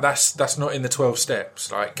that, like that's not in the 12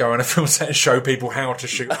 steps. Like, go on a film set and show people how to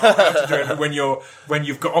shoot, how to do it when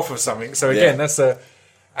you've got off of something. So again, that's a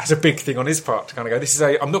big thing on his part to kind of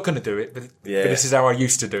go, I'm not going to do it, but this is how I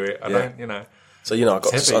used to do it. I don't, you know. So, you know,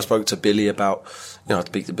 I spoke to Billy about, I'd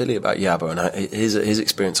speak to Billy about Yabba and his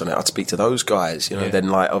experience on it. I'd speak to those guys, you know, then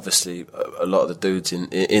like obviously a lot of the dudes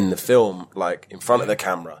in the film, like in front of the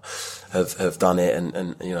camera have done it.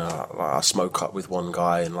 And, you know, like I smoke up with one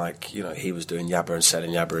guy and like, you know, he was doing Yabba and selling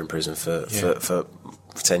Yabba in prison for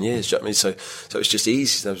 10 years. Do you know what I mean? So it's just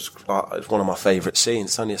easy. It was one of my favourite scenes.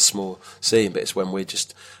 It's only a small scene, but it's when we're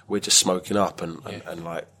just smoking up and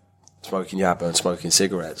like, smoking Yabba and smoking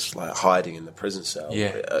cigarettes, like hiding in the prison cell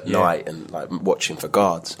at night and like watching for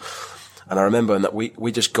guards. And I remember that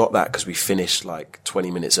we just got that because we finished like 20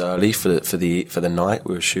 minutes early for the night.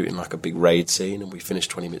 We were shooting like a big raid scene and we finished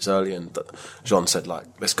 20 minutes early. And Jean said like,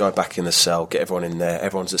 let's go back in the cell, get everyone in there.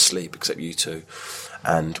 Everyone's asleep except you two,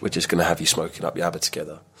 and we're just going to have you smoking up Yabba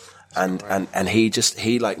together. And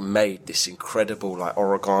he like made this incredible like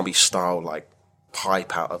origami style like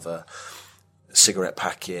pipe out of a cigarette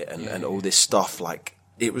packet and all this stuff. Like,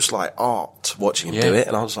 it was like art watching him do it,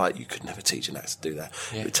 and I was like, you could never teach an actor to do that.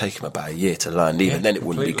 It would take him about a year to learn, even then it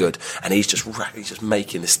wouldn't be good. And he's just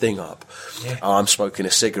making this thing up. I'm smoking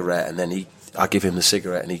a cigarette, and then I give him the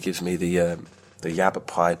cigarette and he gives me the Yabba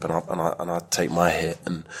pipe, and I take my hit,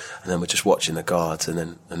 and then we're just watching the guards,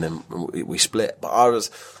 and then we split. But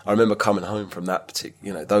I remember coming home from that particular,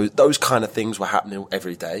 you know, those kind of things were happening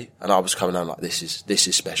every day, and I was coming home like, this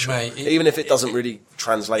is special. Mate, even if it doesn't really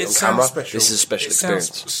translate on camera, special. This is a special experience.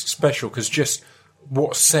 Sounds special, because just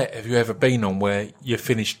what set have you ever been on where you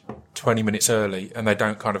finished 20 minutes early and they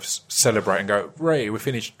don't kind of celebrate and go, Ray, we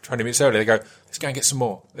finished 20 minutes early. They go, let's go and get some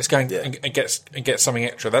more. Let's go and get something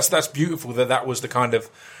extra. That's beautiful that was the kind of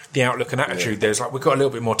the outlook and attitude. There's like, we've got a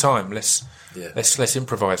little bit more time. Let's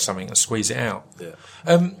improvise something and squeeze it out.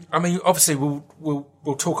 Yeah. I mean, obviously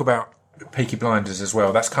we'll talk about Peaky Blinders as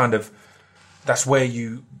well. That's where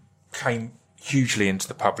you came hugely into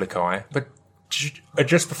the public eye. But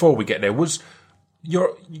just before we get there,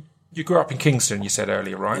 you grew up in Kingston, you said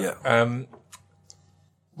earlier, right? Yeah.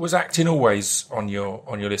 Was acting always on your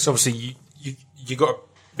list? Obviously, you got a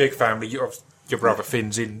big family. Your brother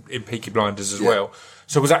Finn's in Peaky Blinders as well.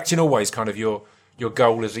 So was acting always kind of your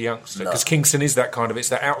goal as a youngster? Because Kingston is that kind of, it's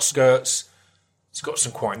the outskirts. It's got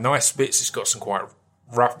some quite nice bits. It's got some quite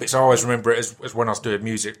rough bits. I always remember it as when I was doing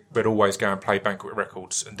music, we'd always go and play Banquet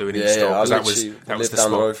Records and do an install. Yeah, that was the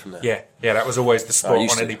spot. The road from there. Yeah, that was always the spot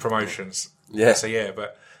on any promotions. Yeah. So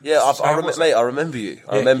but. Yeah, I remember you.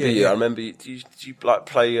 I remember you. Do you like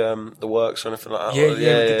play the Works or anything like that? Yeah, we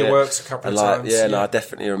did the Works a couple of times. Yeah, no, I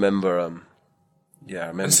definitely remember. I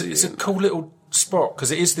remember. It's a cool little spot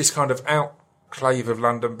because it is this kind of outclave of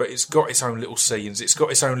London, but it's got its own little scenes. It's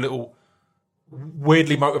got its own little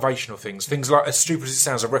weirdly motivational things. Things like, as stupid as it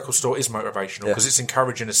sounds, a record store is motivational because it's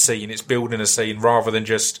encouraging a scene, it's building a scene rather than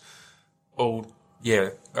just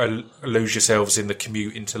lose yourselves in the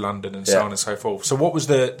commute into London and so on and so forth. So what was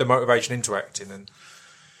the motivation into acting? And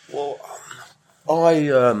well,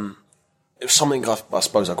 it was something I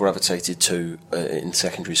suppose I gravitated to in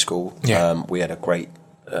secondary school. We had a great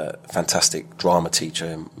fantastic drama teacher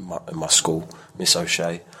in my school, Miss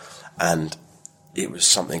O'Shea, and it was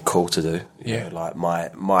something cool to do. You know, like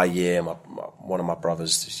my year, one of my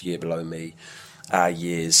brothers, this year below me, our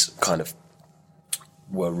years kind of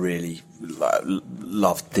were really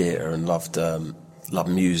loved theatre and loved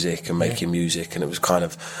music and making music, and it was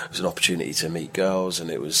an opportunity to meet girls,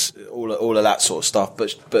 and it was all of that sort of stuff.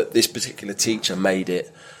 But this particular teacher made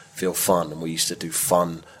it feel fun, and we used to do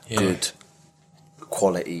fun, good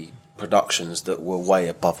quality productions that were way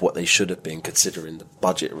above what they should have been, considering the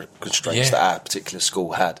budget constraints that our particular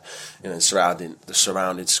school had. You know, the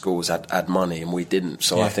surrounding schools had money and we didn't,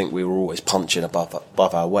 so I think we were always punching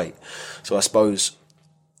above our weight. So I suppose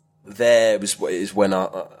there is when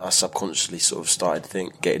I subconsciously sort of started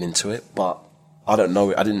getting into it, but I didn't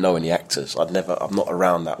know any actors. I'm not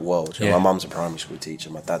around that world. You know, my mum's a primary school teacher,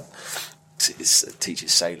 my dad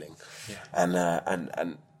teaches sailing, and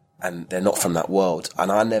they're not from that world.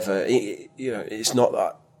 And I never, it's not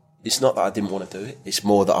that I didn't want to do it. It's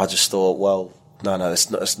more that I just thought, well, no,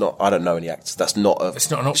 it's not. I don't know any actors. It's not an option.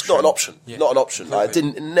 It's not an option. Yeah. Not an option. Like,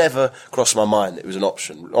 it never crossed my mind it was an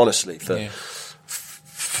option. Honestly,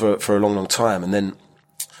 for a long time. And then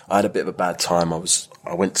I had a bit of a bad time.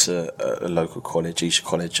 I went to a local college, Isha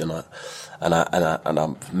College, and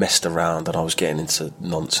I messed around, and I was getting into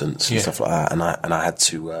nonsense and stuff like that, and I had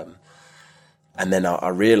to. And then I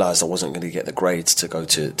realised I wasn't going to get the grades to go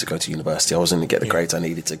to university. I wasn't going to get the grades I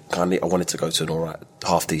needed to. I wanted to go to an all right,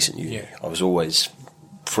 half decent uni. Yeah. I was always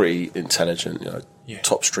pretty intelligent,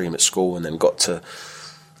 top stream at school, and then got to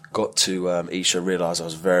Isha. Realised I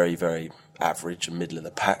was very, very average and middle of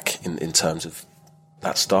the pack in terms of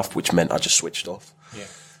that stuff, which meant I just switched off. Yeah.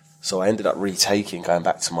 So I ended up going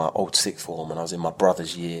back to my old sixth form, and I was in my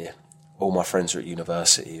brother's year. All my friends were at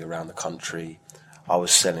university around the country. I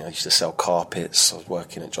used to sell carpets. I was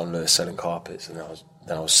working at John Lewis selling carpets, and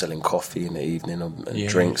then I was selling coffee in the evening and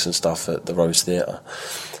drinks and stuff at the Rose Theatre.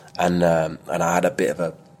 And I had a bit of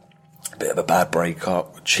a bad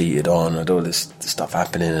breakup, cheated on, and all this stuff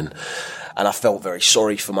happening, and I felt very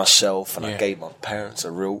sorry for myself, and I gave my parents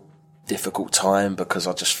a real difficult time because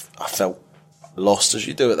I felt lost, as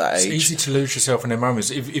you do at that age. It's easy to lose yourself in them moments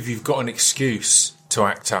if you've got an excuse to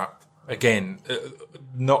act up. Again,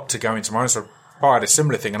 not to go into my own story. I had a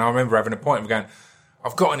similar thing, and I remember having a point of going,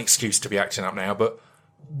 I've got an excuse to be acting up now, but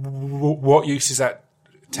what use is that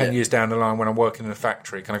 10 years down the line when I'm working in a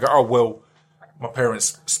factory? Can I go, oh, well, my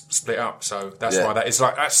parents split up, so that's why that is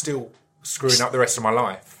like, that's still screwing up the rest of my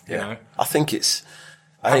life, you know? I think it's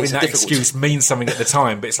that excuse means something at the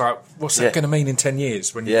time, but it's like, what's that going to mean in 10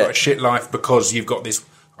 years when you've got a shit life because you've got this,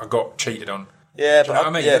 I got cheated on? Yeah, but you know what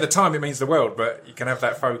I mean? At the time, it means the world, but you can have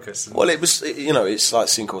that focus. Well, it was, it's like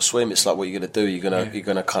sink or swim. It's like, what you're going to do. You're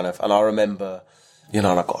going to kind of, and I remember, and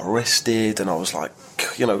I got arrested, and I was like,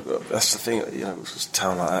 that's the thing, it was a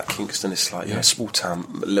town like that, Kingston, it's like, a small town,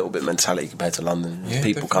 a little bit mentality compared to London,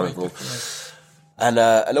 people coming from, and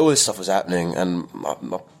all this stuff was happening, and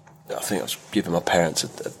I think I was giving my parents a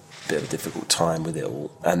bit of a difficult time with it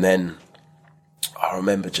all, and then I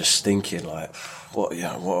remember just thinking, like, what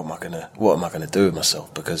am I gonna do with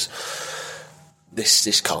myself, because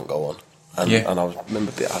this can't go on. And I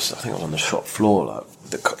remember I think I was on the shop floor, like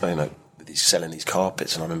he's selling these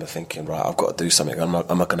carpets, and I remember thinking, right, I've got to do something. I'm not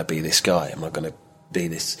going to be this guy. I'm not going to be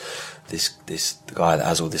this the guy that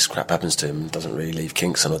has all this crap happens to him and doesn't really leave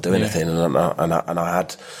Kingston or do anything. And I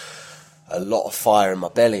had a lot of fire in my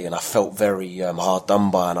belly, and I felt very hard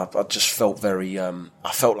done by, and I just felt very I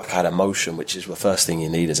felt like I had emotion, which is the first thing you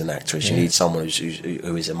need as an actor. Is you need someone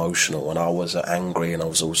who is emotional, and I was angry, and I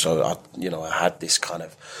was also I had this kind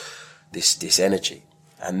of this energy,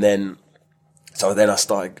 and then I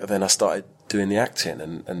started doing the acting,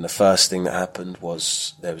 and the first thing that happened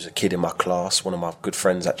was there was a kid in my class, one of my good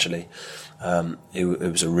friends actually, who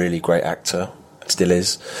was a really great actor, still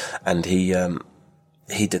is, and he'd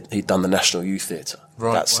done the National Youth Theatre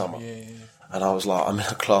that summer. And I was like, I'm in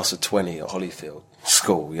a class of 20 at Holyfield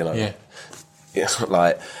School,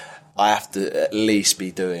 like, I have to at least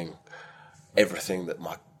be doing everything that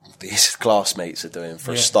these classmates are doing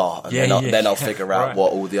for a start, and then I'll figure out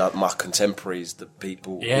what all my contemporaries, the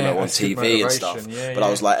people on TV and stuff. But I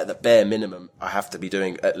was like, at the bare minimum, I have to be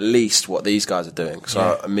doing at least what these guys are doing. So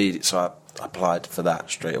I applied for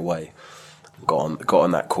that straight away, got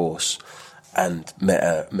on that course, and met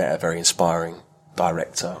a very inspiring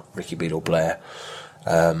director, Ricky Beadle-Blair.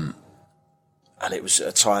 And it was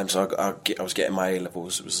at times I was getting my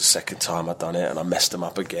A-levels. It was the second time I'd done it, and I messed them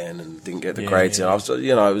up again and didn't get the grades. And I was,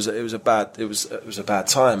 it was a bad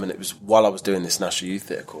time, and it was while I was doing this National Youth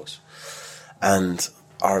Theatre course. And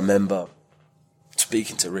I remember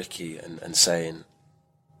speaking to Ricky and saying,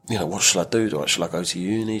 what should I do? Should I go to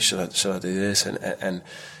uni? Should I do this? And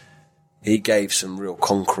he gave some real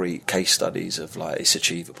concrete case studies of, like, it's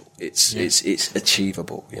achievable. It's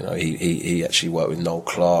achievable. He actually worked with Noel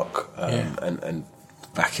Clarke and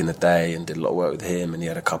back in the day, and did a lot of work with him. And he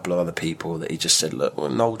had a couple of other people that he just said, look, well,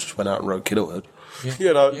 Noel just went out and wrote Kiddlehood. And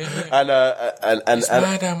it's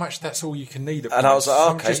mad how much that's all you can need. And I was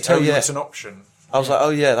like, okay, just tell you it's an option. I was like,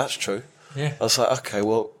 oh yeah, that's true. Yeah. I was like, okay,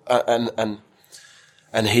 well,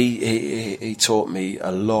 and he taught me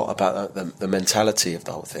a lot about the mentality of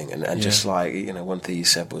the whole thing, and just like, one thing he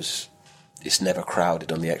said was, it's never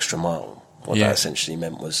crowded on the extra mile. What that essentially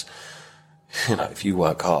meant was, if you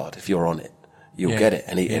work hard, if you're on it, you'll get it.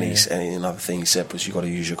 And another thing he said was, you got to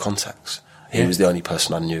use your contacts. He was the only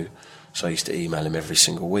person I knew, so I used to email him every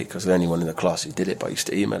single week. I was the only one in the class who did it, but I used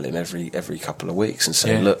to email him every couple of weeks and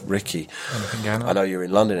say, look, Ricky, I know you're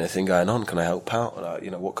in London, anything going on, can I help out?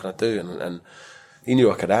 What can I do? And he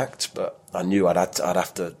knew I could act, but I knew I'd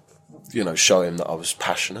have to, show him that I was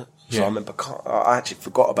passionate. So I remember, I actually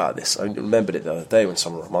forgot about this. I remembered it the other day when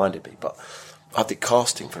someone reminded me, but I did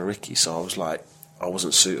casting for Ricky, so I was like, I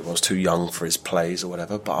wasn't suitable. I was too young for his plays or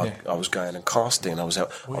whatever. But I was going and casting. I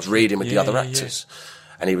was reading with the other actors.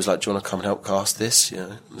 And he was like, "Do you want to come and help cast this?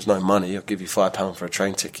 There's no money. I'll give you £5 for a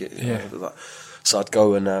train ticket." So I'd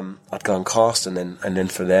go and cast, and then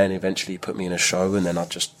from there, and eventually he put me in a show, and then I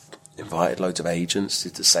just invited loads of agents,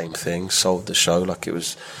 did the same thing, sold the show like it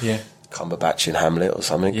was Cumberbatch in Hamlet or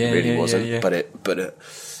something. It really wasn't,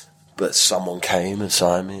 but someone came and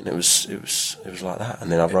signed me, and it was like that.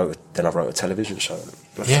 And then I wrote a television show.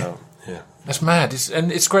 That's mad. It's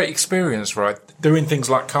a great experience, right? Doing things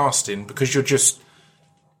like casting, because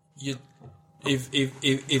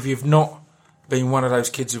if you've not been one of those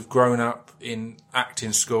kids who've grown up in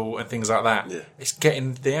acting school and things like that, it's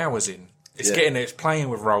getting the hours in. It's getting there, it's playing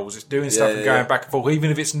with roles, it's doing stuff and going back and forth, even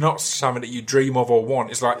if it's not something that you dream of or want.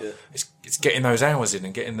 It's like it's getting those hours in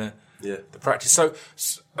and getting the practice.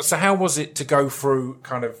 So how was it to go through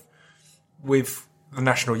kind of with the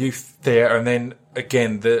National Youth Theatre and then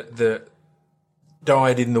again the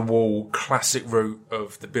dyed in the wall classic route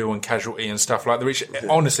of the Bill and Casualty and stuff like that, which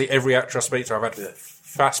honestly every actor I speak to, I've had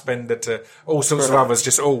Fassbender to all sorts of others,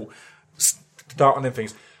 just all start on them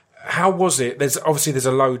things. How was it? There's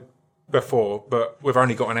a load before, but we've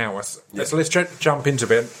only got an hour. So let's jump into a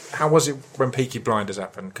bit. How was it when Peaky Blinders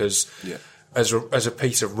happened? Because as a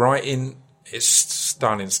piece of writing, it's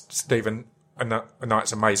stunning. Stephen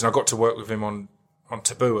Knight's amazing. I got to work with him on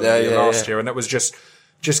Taboo last year, and that was just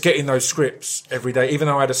getting those scripts every day. Even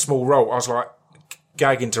though I had a small role, I was like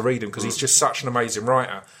gagging to read him because he's just such an amazing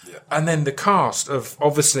writer. Yeah. And then the cast of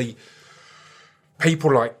obviously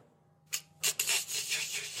people like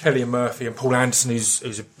Cillian Murphy and Paul Anderson,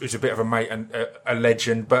 who's a bit of a mate and a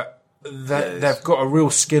legend, but they've got a real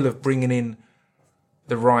skill of bringing in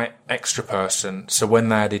the right extra person. So when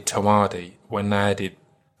they added Tomardi, when they added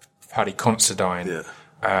Paddy Considine,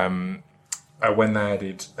 when they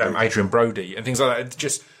added Adrian Brody and things like that, it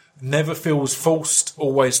just never feels forced.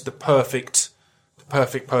 Always the perfect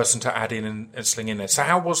person to add in and sling in there. So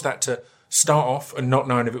how was that to start off and not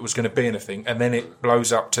knowing if it was going to be anything, and then it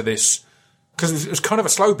blows up to this? Because it was kind of a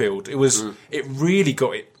slow build. It was. It really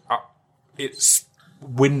got its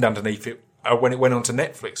wind underneath it when it went on to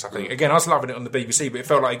Netflix. I think again, I was loving it on the BBC, but it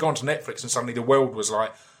felt like it got onto Netflix, and suddenly the world was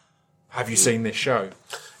like, "Have you seen this show?"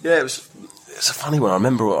 Yeah, it's a funny one. I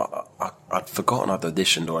remember I'd forgotten I'd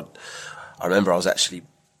auditioned, or I remember I was actually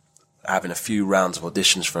having a few rounds of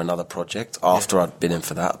auditions for another project after I'd been in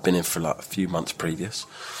for that. I'd been in for like a few months previous.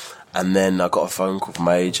 And then I got a phone call from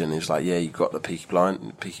my agent. He was like, "Yeah, you got the Peaky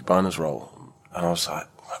Blinders role." And I was like,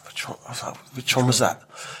 which one was that?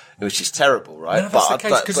 Which is terrible, right? No, that's the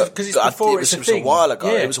case, because it's before it's a thing. It was a while ago.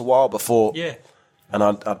 Yeah. It was a while before. Yeah. And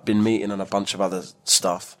I'd been meeting on a bunch of other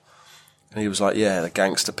stuff. And he was like, "Yeah, the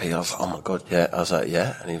gangster P." I was like, "Oh my God, yeah." I was like,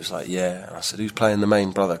 "Yeah." And he was like, "Yeah." And I said, "Who's playing the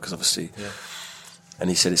main brother?" Because obviously... Yeah. And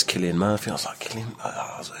he said, "It's Cillian Murphy." I was like,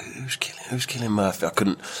 I was like, who's Cillian Murphy? I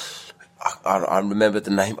couldn't... I remembered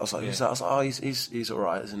the name. I was like, who's that? I was like, "Oh, he's all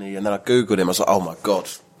right, isn't he?" And then I Googled him. I was like, "Oh my God,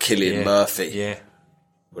 Cillian Murphy." Yeah.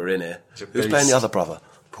 We're in here. Who's playing the other brother?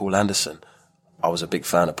 Paul Anderson. I was a big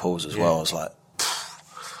fan of Paul's as well. I was like,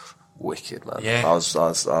 wicked, man. Yeah. I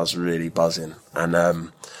was really buzzing. And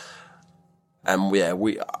I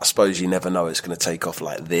suppose you never know it's going to take off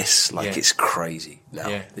like this. Like it's crazy now.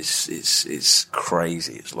 Yeah. It's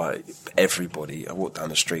crazy. It's like everybody, I walk down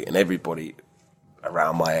the street and everybody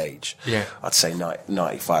around my age, I'd say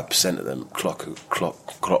 95% of them clock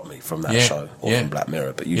me from that show or from Black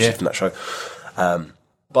Mirror, but usually from that show.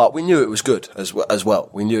 But we knew it was good as well.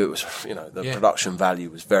 We knew it was, the production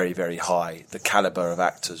value was very, very high. The caliber of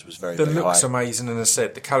actors was very, very high. The look's amazing, and as I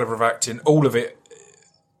said, the caliber of acting, all of it,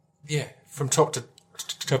 from top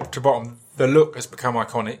to bottom, the look has become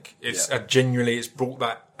iconic. It's genuinely, it's brought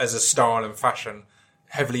that as a style and fashion,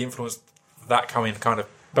 heavily influenced that coming kind of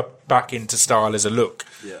back into style as a look,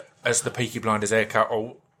 as the Peaky Blinders haircut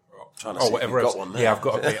or whatever else. Yeah, I've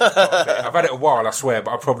got a bit. I've had it a while, I swear,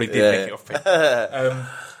 but I probably did nick it off it.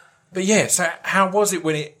 But yeah, so how was it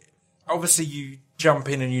when it... Obviously, you jump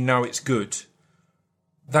in and you know it's good.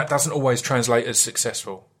 That doesn't always translate as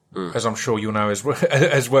successful, as I'm sure you'll know as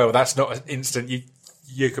well. That's not an instant.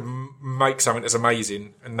 You can make something that's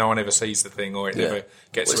amazing and no one ever sees the thing or it never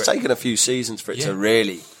gets to it. It's taken a few seasons for it to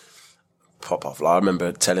really pop off. Like, I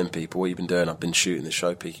remember telling people, "What you've been doing?" "I've been shooting the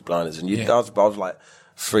show Peaky Blinders." And I was like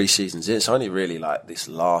 3 seasons in. It's only really like this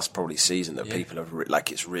last probably season that people have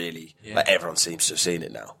it's really like everyone seems to have seen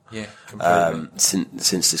it now. Yeah, completely.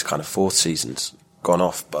 Since this kind of 4th season's gone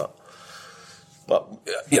off, but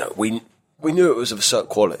we knew it was of a certain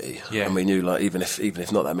quality, and we knew like even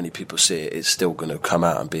if not that many people see it, it's still going to come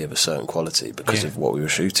out and be of a certain quality because of what we were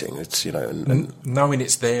shooting. It's and knowing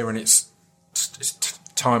it's there and it's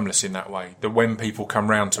timeless in that way. That when people come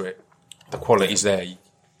round to it, the quality's there.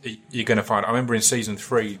 You're going to find. I remember in season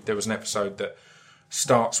 3 there was an episode that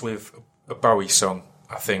starts with a Bowie song,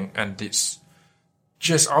 I think, and it's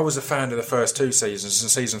just. I was a fan of the first 2 seasons, and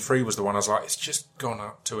season 3 was the one I was like, it's just gone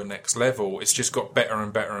up to a next level. It's just got better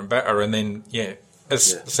and better and better, and then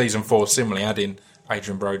season 4 similarly adding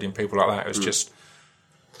Adrian Brody and people like that. It was just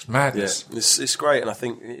madness. Yeah, it's great, and I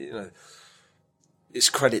think it's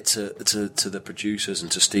credit to the producers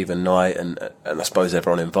and to Stephen Knight and I suppose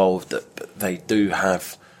everyone involved that they do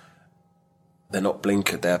have. They're not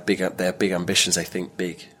blinkered. They have big ambitions. They think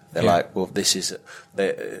big. They're like, well, this is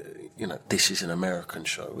an American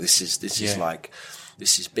show. This is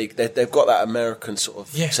big. They've got that American sort of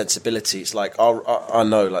sensibility. It's like I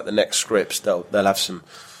know, like the next scripts, they'll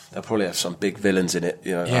probably have some big villains in it.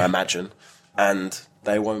 I imagine, and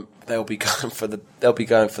they'll be going for the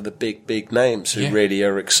big names who really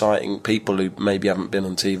are exciting people who maybe haven't been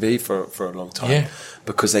on TV for a long time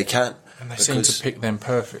because they can. And they seem to pick them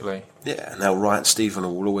perfectly. Yeah, and Stephen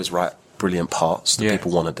will always write brilliant parts that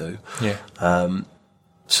people want to do. Yeah.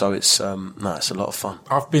 So it's a lot of fun.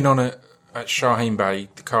 I've been on it at Shaheen Bey,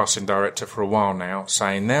 the casting director, for a while now,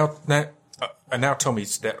 saying now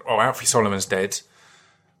Tommy's dead, or Alfie Solomon's dead.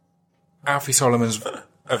 Alfie Solomon's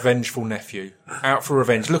a vengeful nephew, out for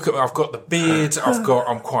revenge. Look at me, I've got the beard,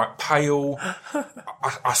 I'm quite pale,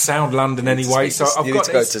 I sound London anyway, so I've you got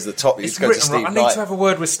need to go to the top. You need to go to Steve I need to have a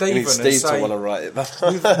word with Stephen. You need Steve to want to write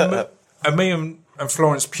it. And me and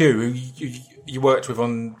Florence Pugh, who you worked with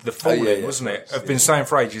on The Falling, wasn't it? Have been saying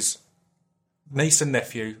for ages, niece and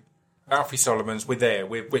nephew, Alfie Solomon's, we're there,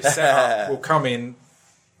 we're set up, we'll come in,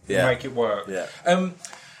 we'll make it work. Yeah.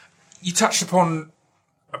 You touched upon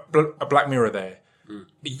a Black Mirror there.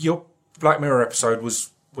 Your Black Mirror episode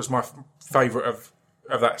was my favourite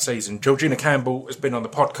of that season. Georgina Campbell has been on the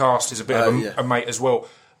podcast, is a bit of a mate as well.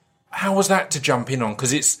 How was that to jump in on?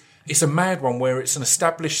 Because it's a mad one where it's an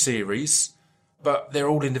established series, but they're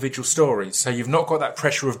all individual stories. So you've not got that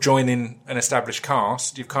pressure of joining an established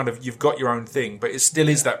cast. You've got your own thing, but it still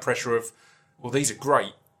is that pressure of, well, these are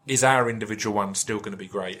great. Is our individual one still going to be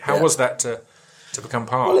great? How was that to become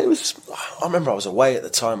part? Well, I remember I was away at the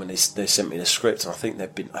time when they sent me the script, and I think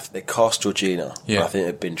they cast Georgina. Yeah. I think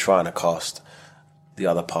they'd been trying to cast the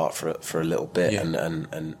other part for a little bit,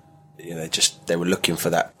 and they were looking for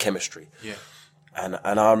that chemistry. Yeah. And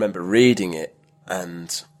I remember reading it,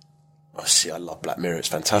 and obviously I love Black Mirror; it's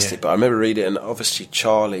fantastic. But I remember reading it, and obviously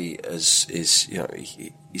Charlie he's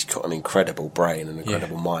got an incredible brain, an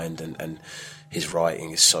incredible mind, and his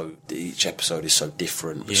writing is each episode is so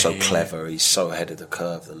different, so clever. He's so ahead of the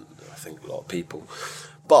curve than I think a lot of people.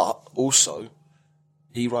 But also,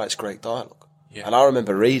 he writes great dialogue. Yeah. And I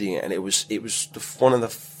remember reading it, and it was one of the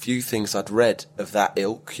few things I'd read of that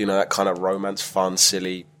ilk, that kind of romance, fun,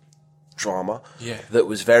 silly drama that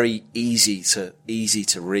was very easy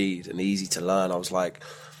to read and easy to learn. I was like,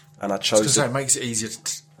 and I chose. It makes it easier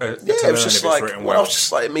to it was just like, I was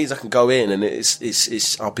just like, it means I can go in and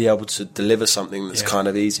I'll be able to deliver something that's kind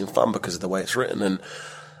of easy and fun because of the way it's written, and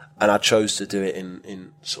I chose to do it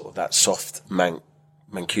in sort of that soft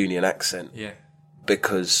Mancunian accent,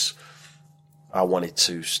 because I wanted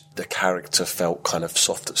to. The character felt kind of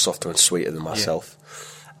softer and sweeter than myself,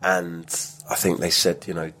 and I think they said,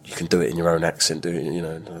 you can do it in your own accent,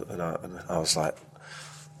 and I was like,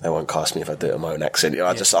 they won't cast me if I do it in my own accent.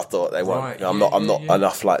 I thought they won't. Right, I'm not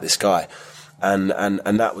enough like this guy, and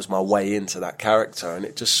that was my way into that character, and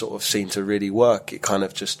it just sort of seemed to really work. It kind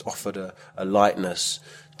of just offered a lightness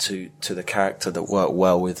to the character that worked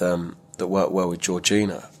well with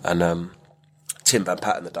Georgina, and Tim Van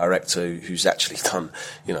Patten, the director, who's actually done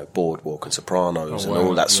Boardwalk and Sopranos and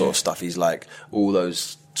all that sort of stuff. He's like all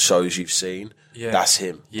those shows you've seen. Yeah. That's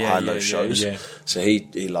him behind those shows. Yeah. So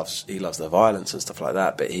he loves the violence and stuff like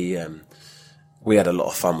that. But we had a lot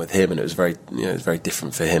of fun with him, and it was very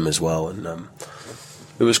different for him as well. And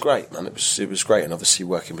it was great, man. It was great, and obviously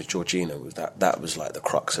working with Georgina that was like the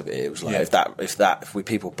crux of it. It was like if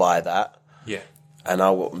people buy that, And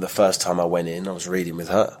the first time I went in, I was reading with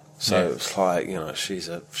her. So it's like, she's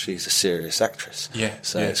a serious actress. Yeah.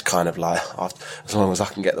 So it's kind of like, as long as I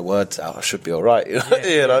can get the words out, I should be all right. It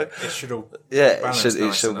should all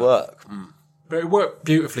it should work. Mm. But it worked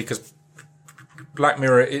beautifully because Black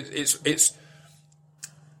Mirror, it's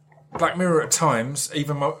Black Mirror at times,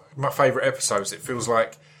 even my favourite episodes, it feels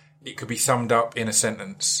like it could be summed up in a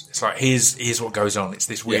sentence. It's like, here's what goes on. It's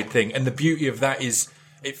this weird thing. And the beauty of that is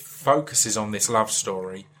it focuses on this love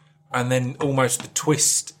story. And then almost the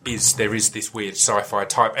twist is there is this weird sci-fi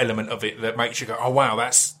type element of it that makes you go, oh wow,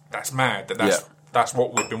 that's mad. That's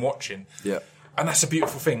what we've been watching. Yeah. And that's a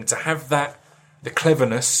beautiful thing to have that the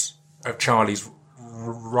cleverness of Charlie's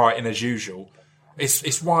writing as usual.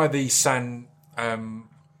 It's why the San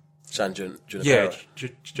Junipero.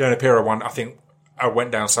 Junipero one, I think,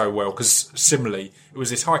 went down so well, because similarly, it was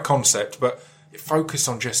this high concept, but it focused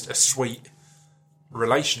on just a sweet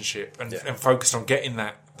relationship and focused on getting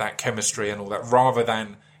that chemistry and all that, rather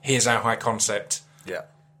than here's our high concept. Yeah.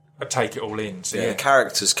 Take it all in. So, the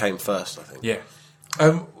characters came first, I think. Yeah.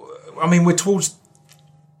 I mean, we're towards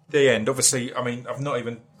the end. Obviously, I mean, I've not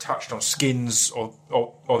even touched on Skins or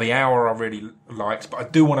The Hour I really liked, but I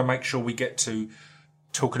do want to make sure we get to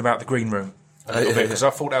talking about The Green Room a little bit, because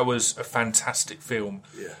I thought that was a fantastic film.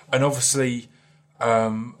 Yeah. And obviously,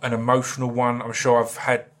 an emotional one. I'm sure I've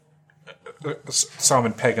had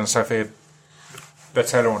Simon Pegg and Sophia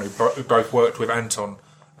Boutella on, who both worked with Anton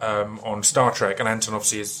on Star Trek, and Anton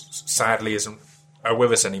obviously sadly isn't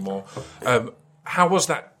with us anymore. How was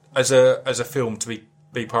that as a film to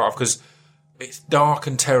be part of? Because it's dark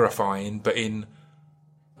and terrifying, but in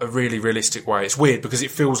a really realistic way. It's weird because it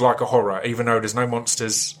feels like a horror, even though there's no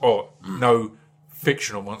monsters or no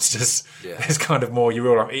fictional monsters. Yeah. There's kind of more your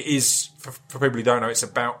real life. It is, for people who don't know, it's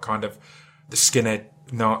about kind of the skinhead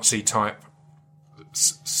Nazi type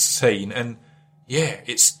scene, and yeah,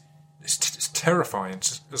 it's terrifying.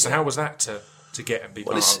 So how was that to get and be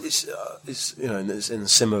part of? It's you know, in a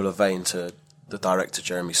similar vein to the director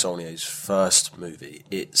Jeremy Saulnier's first movie.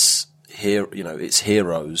 It's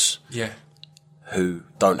heroes who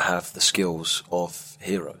don't have the skills of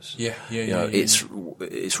heroes.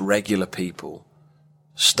 It's regular people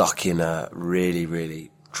stuck in a really,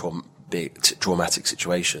 really traumatic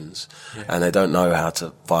situations, and they don't know how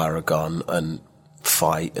to fire a gun and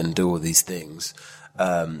fight and do all these things.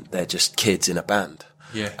 They're just kids in a band,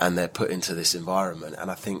 and they're put into this environment. And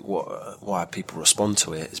I think why people respond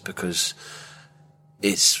to it is because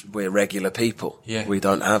we're regular people. Yeah. We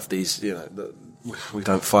don't have these, we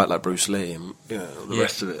don't fight like Bruce Lee and the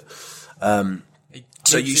rest of it.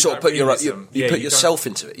 So you sort of put yourself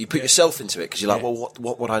into it. You put yourself into it because you're like, well,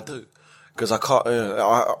 what would I do? Because I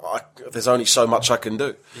can't. There's only so much I can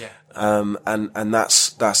do. Yeah. And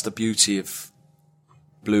that's the beauty of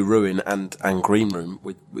Blue Ruin and Green Room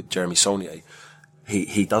with Jeremy Saulnier.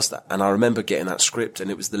 He does that, and I remember getting that script, and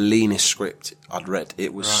it was the leanest script I'd read.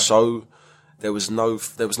 It was so there was no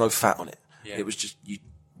fat on it. Yeah. It was just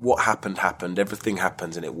what happened. Everything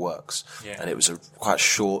happened, and it works. Yeah. And it was quite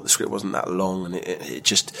short. The script wasn't that long, and it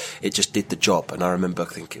just did the job. And I remember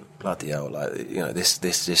thinking, bloody hell, this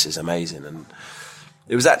is amazing. And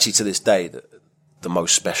it was actually to this day the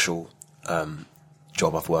most special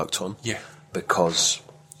job I've worked on. Yeah, because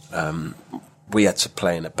we had to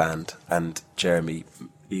play in a band, and Jeremy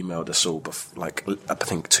emailed us all I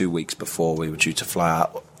think 2 weeks before we were due to fly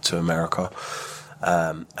out to America.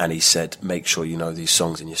 And he said, make sure you know these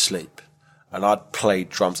songs in your sleep. And I'd played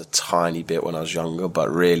drums a tiny bit when I was younger, but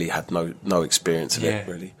really had no experience in it,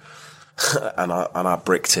 really. and I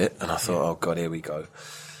bricked it, and I thought, oh God, here we go.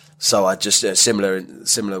 So I just, similar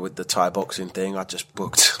with the Thai boxing thing, I just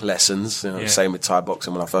booked lessons. Same with Thai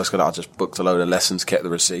boxing. When I first got it, I just booked a load of lessons, kept the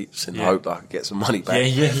receipts, in the hope that I could get some money back.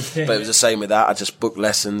 But it was the same with that. I just booked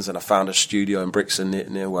lessons, and I found a studio in Brixton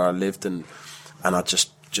near where I lived, and I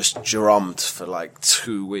just drummed for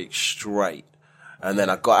 2 weeks straight. And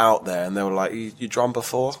then I got out there, and they were like, you drummed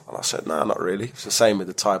before? And I said, no, not really. It's the same with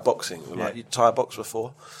the Thai boxing. They were like, you Thai boxed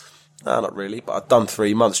before? No, not really. But I'd done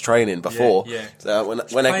 3 months training before. Yeah. So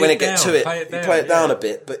when I get to it, you play it down a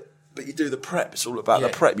bit, but you do the prep. It's all about the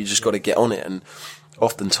prep. You just got to get on it. And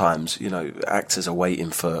oftentimes, actors are waiting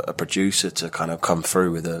for a producer to kind of come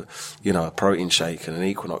through with a protein shake and an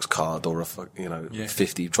Equinox card or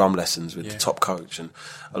 50 drum lessons with the top coach. And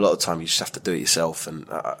a lot of the time you just have to do it yourself. And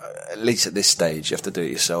at least at this stage, you have to do it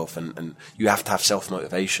yourself, and you have to have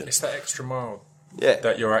self-motivation. It's that extra mile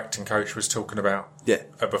that your acting coach was talking about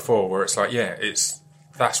before, where it's like,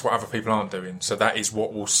 that's what other people aren't doing. So that is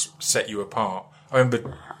what will set you apart. I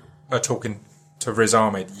remember talking to Riz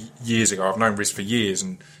Ahmed years ago. I've known Riz for years,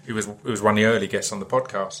 and he was one of the early guests on the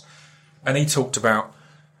podcast. And he talked about,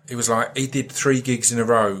 it was like he did 3 gigs in a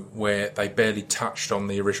row where they barely touched on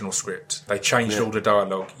the original script. They changed all the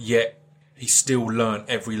dialogue, yet he still learnt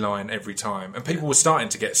every line every time. And people were starting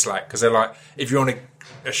to get slack because they're like, if you're on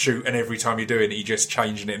a shoot and every time you're doing it, you're just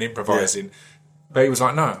changing it and improvising. Yeah. But he was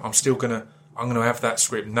like, no, I'm gonna have that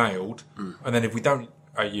script nailed, and then if we don't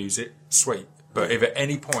use it, sweet. But if at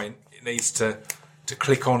any point it needs to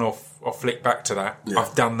click on or flick back to that,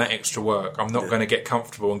 I've done that extra work. I'm not going to get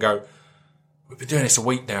comfortable and go, we've been doing this a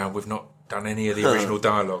week now, we've not done any of the original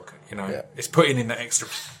dialogue. It's putting in that extra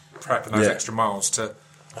prep and those extra miles to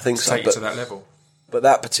take you to that level. But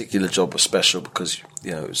that particular job was special because,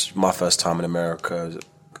 you know, it was my first time in America.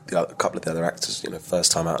 A couple of the other actors, you know,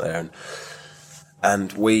 first time out there.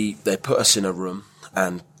 And they put us in a room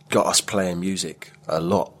and got us playing music a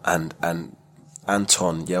lot. And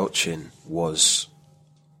Anton Yelchin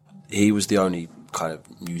he was the only kind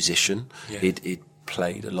of musician. Yeah. He'd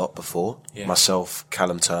played a lot before. Yeah. Myself,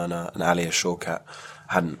 Callum Turner and Alia Shawkat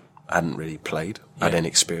hadn't really played, had any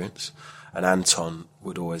experience. And Anton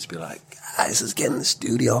would always be like, guys, let's get in the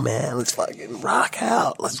studio, man. Let's fucking rock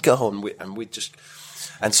out. Let's go.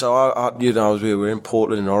 And so we were in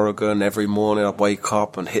Portland, in Oregon. Every morning I'd wake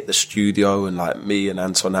up and hit the studio, and like me and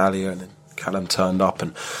Anton, Alia, and then Callum turned up,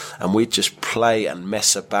 and we'd just play and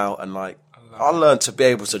mess about. And like, I learned to be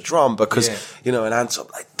able to drum because, you know, and Anton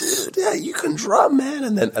like, dude, yeah, you can drum, man.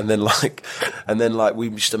 And then we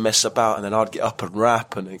used to mess about, and then I'd get up and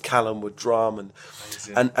rap, and then Callum would drum,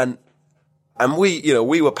 and we, you know,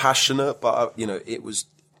 we were passionate, but, you know, it was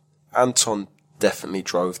Anton definitely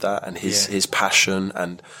drove that, and his passion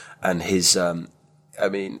and his, I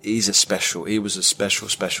mean, he was a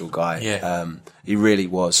special guy. Yeah. He really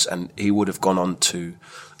was. And he would have gone on to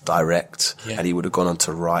direct, and he would have gone on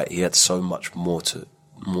to write. He had so much more to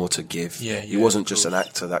give. Yeah, he wasn't just an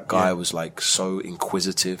actor. That guy was like so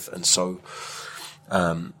inquisitive and so,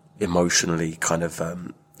 emotionally kind of,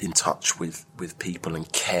 in touch with people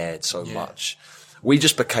and cared so much. We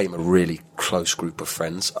just became a really close group of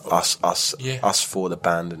friends, us for the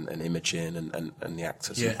band and Imogen and the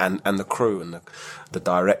actors and the crew and the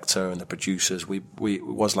director and the producers. We it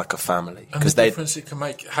was like a family. And the difference it can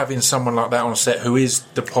make having someone like that on set who is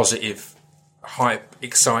the positive, hype,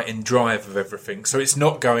 exciting drive of everything. So it's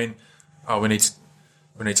not going, oh, we need to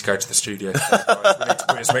go to the studio. We need to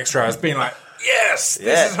put in some extra hours. Being like, yes,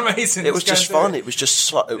 this is amazing. It was just fun. It was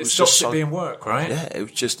just it being work, right? Yeah,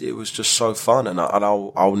 it was just so fun, and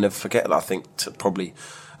I'll never forget it. I think probably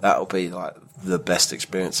that'll be like the best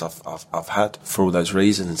experience I've had for all those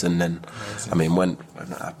reasons. And then, amazing. I mean, when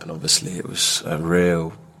that happened, obviously it was a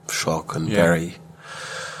real shock and very.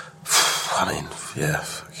 I mean,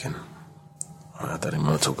 fucking. I don't even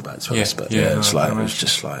want to talk about it, but it was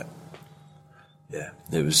just like. Yeah,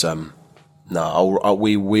 it was.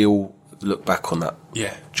 We all look back on that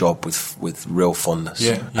job with real fondness.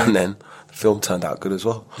 Yeah. And then the film turned out good as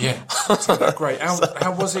well. Yeah, great.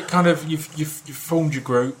 How was it? Kind of, you've formed your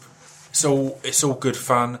group. It's all good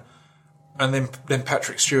fun, and then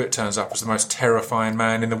Patrick Stewart turns up as the most terrifying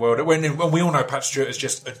man in the world. When we all know Patrick Stewart is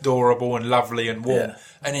just adorable and lovely and warm,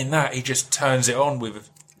 and in that he just turns it on with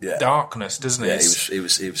darkness, doesn't he? Yeah, he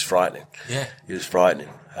was frightening. Yeah, he was frightening.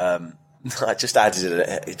 It just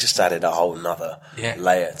added a whole nother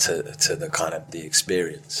layer to the kind of the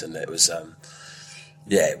experience, and it was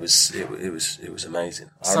it was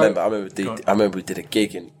amazing. I remember we did a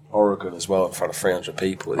gig in Oregon as well in front of 300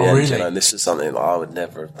 people at the end. Really? You know, and this is something that I would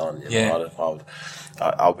never have done.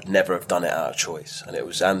 I would never have done it out of choice. And it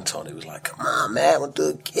was Anton who was like, "Come on, man, we'll do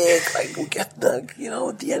a gig. Like, we'll get at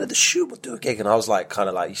the end of the shoot, we'll do a gig." And I was like, kind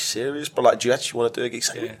of like, "You serious? But like, do you actually want to do a gig?"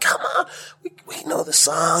 He's like, "Come on, we know the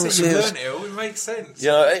songs." So you learn it all. It makes sense. You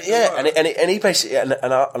know, and he basically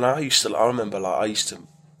I used to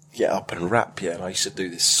get up and rap, and I used to do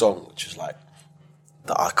this song which was like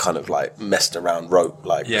that I kind of like messed around, wrote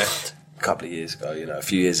like a couple of years ago, a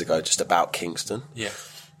few years ago, just about Kingston. Yeah.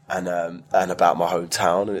 And about my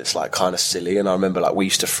hometown, and it's like kind of silly. And I remember like we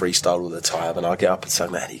used to freestyle all the time, and I'd get up and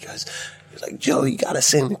sing that. And he's like, "Joe, you gotta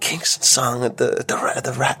sing the Kingston song at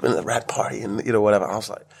the rap party," and whatever. I was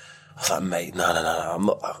like, "Mate, no, I'm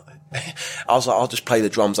not." I was like, "I'll just play the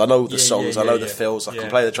drums. I know the songs, I know the fills. I can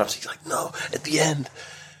play the drums." He's like, "No, at the end,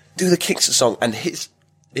 do the Kingston song." And his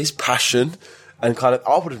passion and kind of,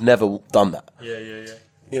 I would have never done that. Yeah.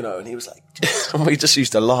 And he was like, we just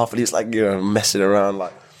used to laugh, and he's like, messing around,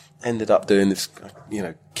 like. Ended up doing this,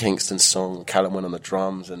 Kingston song. Callum went on the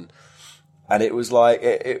drums, and it was like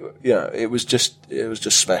it was just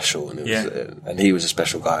special, and and he was a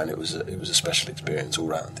special guy, and it was a special experience all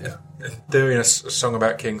round. Yeah, doing a song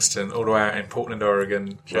about Kingston all the way out in Portland,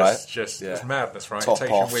 Oregon, it's madness, right? Top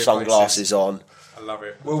off, sunglasses on. I love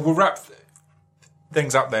it. Well, we'll wrap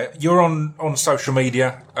things up there. You're on social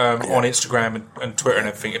media, on Instagram and Twitter and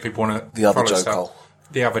everything. If people want to follow stuff.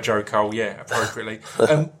 The other Joe Cole, appropriately.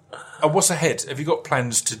 What's ahead? Have you got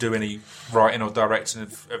plans to do any writing or directing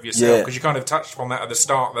of yourself? Because you kind of touched on that at the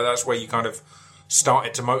start, that's where you kind of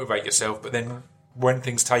started to motivate yourself. But then when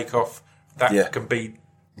things take off, that can be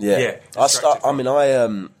I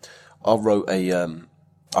wrote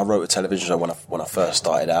a television show when I first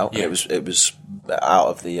started out. Yeah. It was out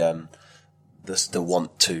of the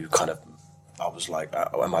want to kind of. I was like,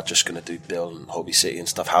 am I just going to do Bill and Hobby City and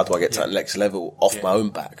stuff? How do I get to that next level off my own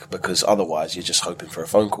back? Because otherwise you're just hoping for a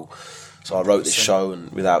phone call. So I wrote this show,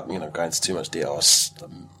 and without, going into too much detail, I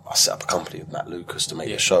set up a company with Matt Lucas to make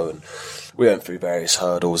the show, and we went through various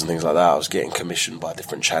hurdles and things like that. I was getting commissioned by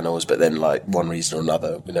different channels, but then, like, one reason or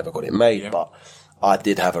another, we never got it made. But I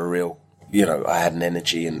did have a real, I had an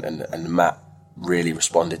energy, and Matt really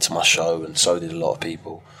responded to my show, and so did a lot of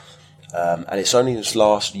people. And it's only this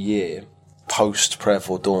last year, post Prayer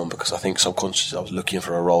for Dawn, because I think subconsciously I was looking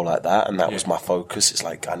for a role like that, and that was my focus. It's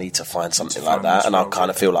like, I need to find something like that, and I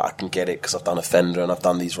kind of feel like I can get it because I've done Offender and I've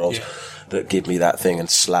done these roles that give me that thing, and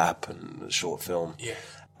Slap and short film.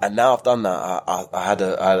 And now I've done that, I had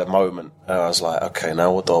a moment where I was like, okay,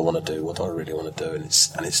 now what do I want to do? What do I really want to do? And it's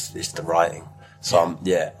the writing. So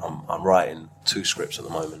I'm writing 2 scripts at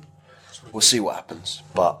the moment. We'll see what happens,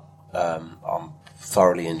 but I'm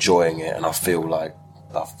thoroughly enjoying it, and I feel like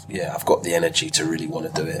I've got the energy to really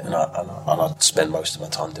want to do it, and I spend most of my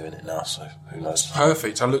time doing it now. So who knows?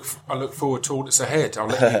 Perfect. I look forward to all that's ahead. I'll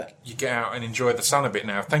let you get out and enjoy the sun a bit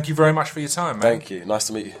now. Thank you very much for your time, man. Thank you. Nice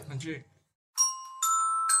to meet you. And you.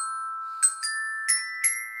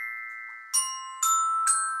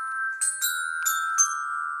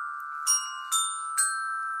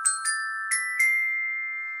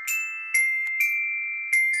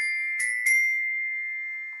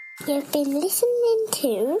 You've been listening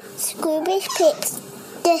to Scroobius Pip's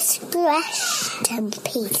Discretion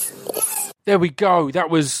Pieces. There we go.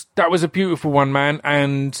 That was a beautiful one, man,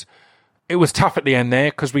 and it was tough at the end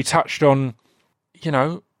there because we touched on,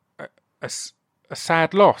 a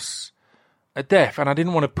sad loss, a death, and I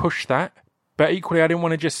didn't want to push that, but equally I didn't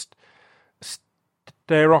want to just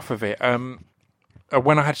stare off of it.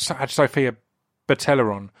 When I had Sophia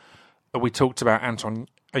Boutella on, we talked about Anton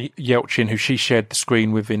Yelchin, who she shared the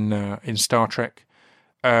screen with in Star Trek,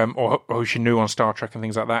 or who she knew on Star Trek and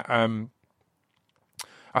things like that.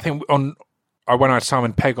 I think when I had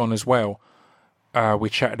Simon Pegg on as well, we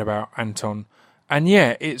chatted about Anton, and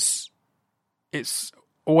it's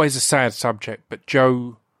always a sad subject, but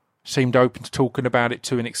Joe seemed open to talking about it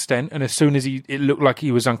to an extent, and as soon as it looked like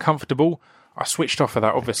he was uncomfortable, I switched off of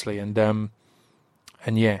that, obviously, and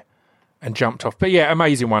jumped off. But yeah,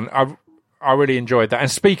 amazing one. I really enjoyed that. And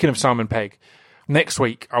speaking of Simon Pegg, next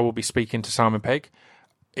week I will be speaking to Simon Pegg.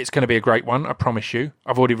 It's going to be a great one, I promise you.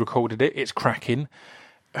 I've already recorded it. It's cracking.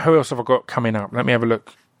 Who else have I got coming up? Let me have a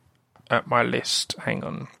look at my list. Hang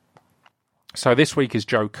on. So this week is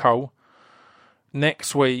Joe Cole.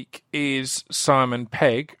 Next week is Simon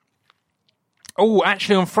Pegg. Oh,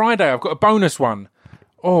 actually on Friday I've got a bonus one.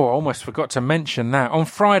 Oh, I almost forgot to mention that. On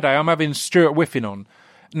Friday I'm having Stuart Whiffen on.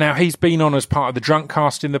 Now, he's been on as part of the Drunk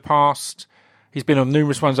Cast in the past. He's been on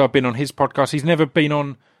numerous ones. I've been on his podcast. He's never been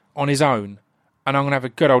on his own. And I'm going to have a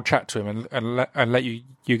good old chat to him and let you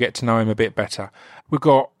get to know him a bit better. We've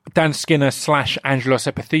got Dan Skinner / Angelos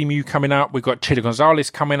Epithemiou coming up. We've got Chidi Gonzalez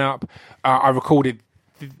coming up. I recorded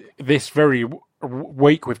this very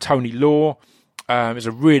week with Tony Law. It's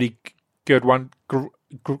a really good one.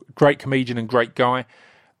 Great comedian and great guy.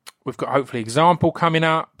 We've got hopefully Example coming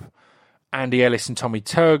up. Andy Ellis and Tommy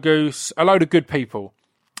Turgoose. A load of good people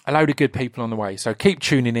on the way. So keep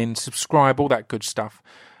tuning in, subscribe, all that good stuff.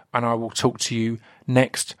 And I will talk to you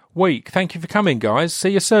next week. Thank you for coming, guys.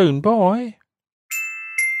 See you soon. Bye.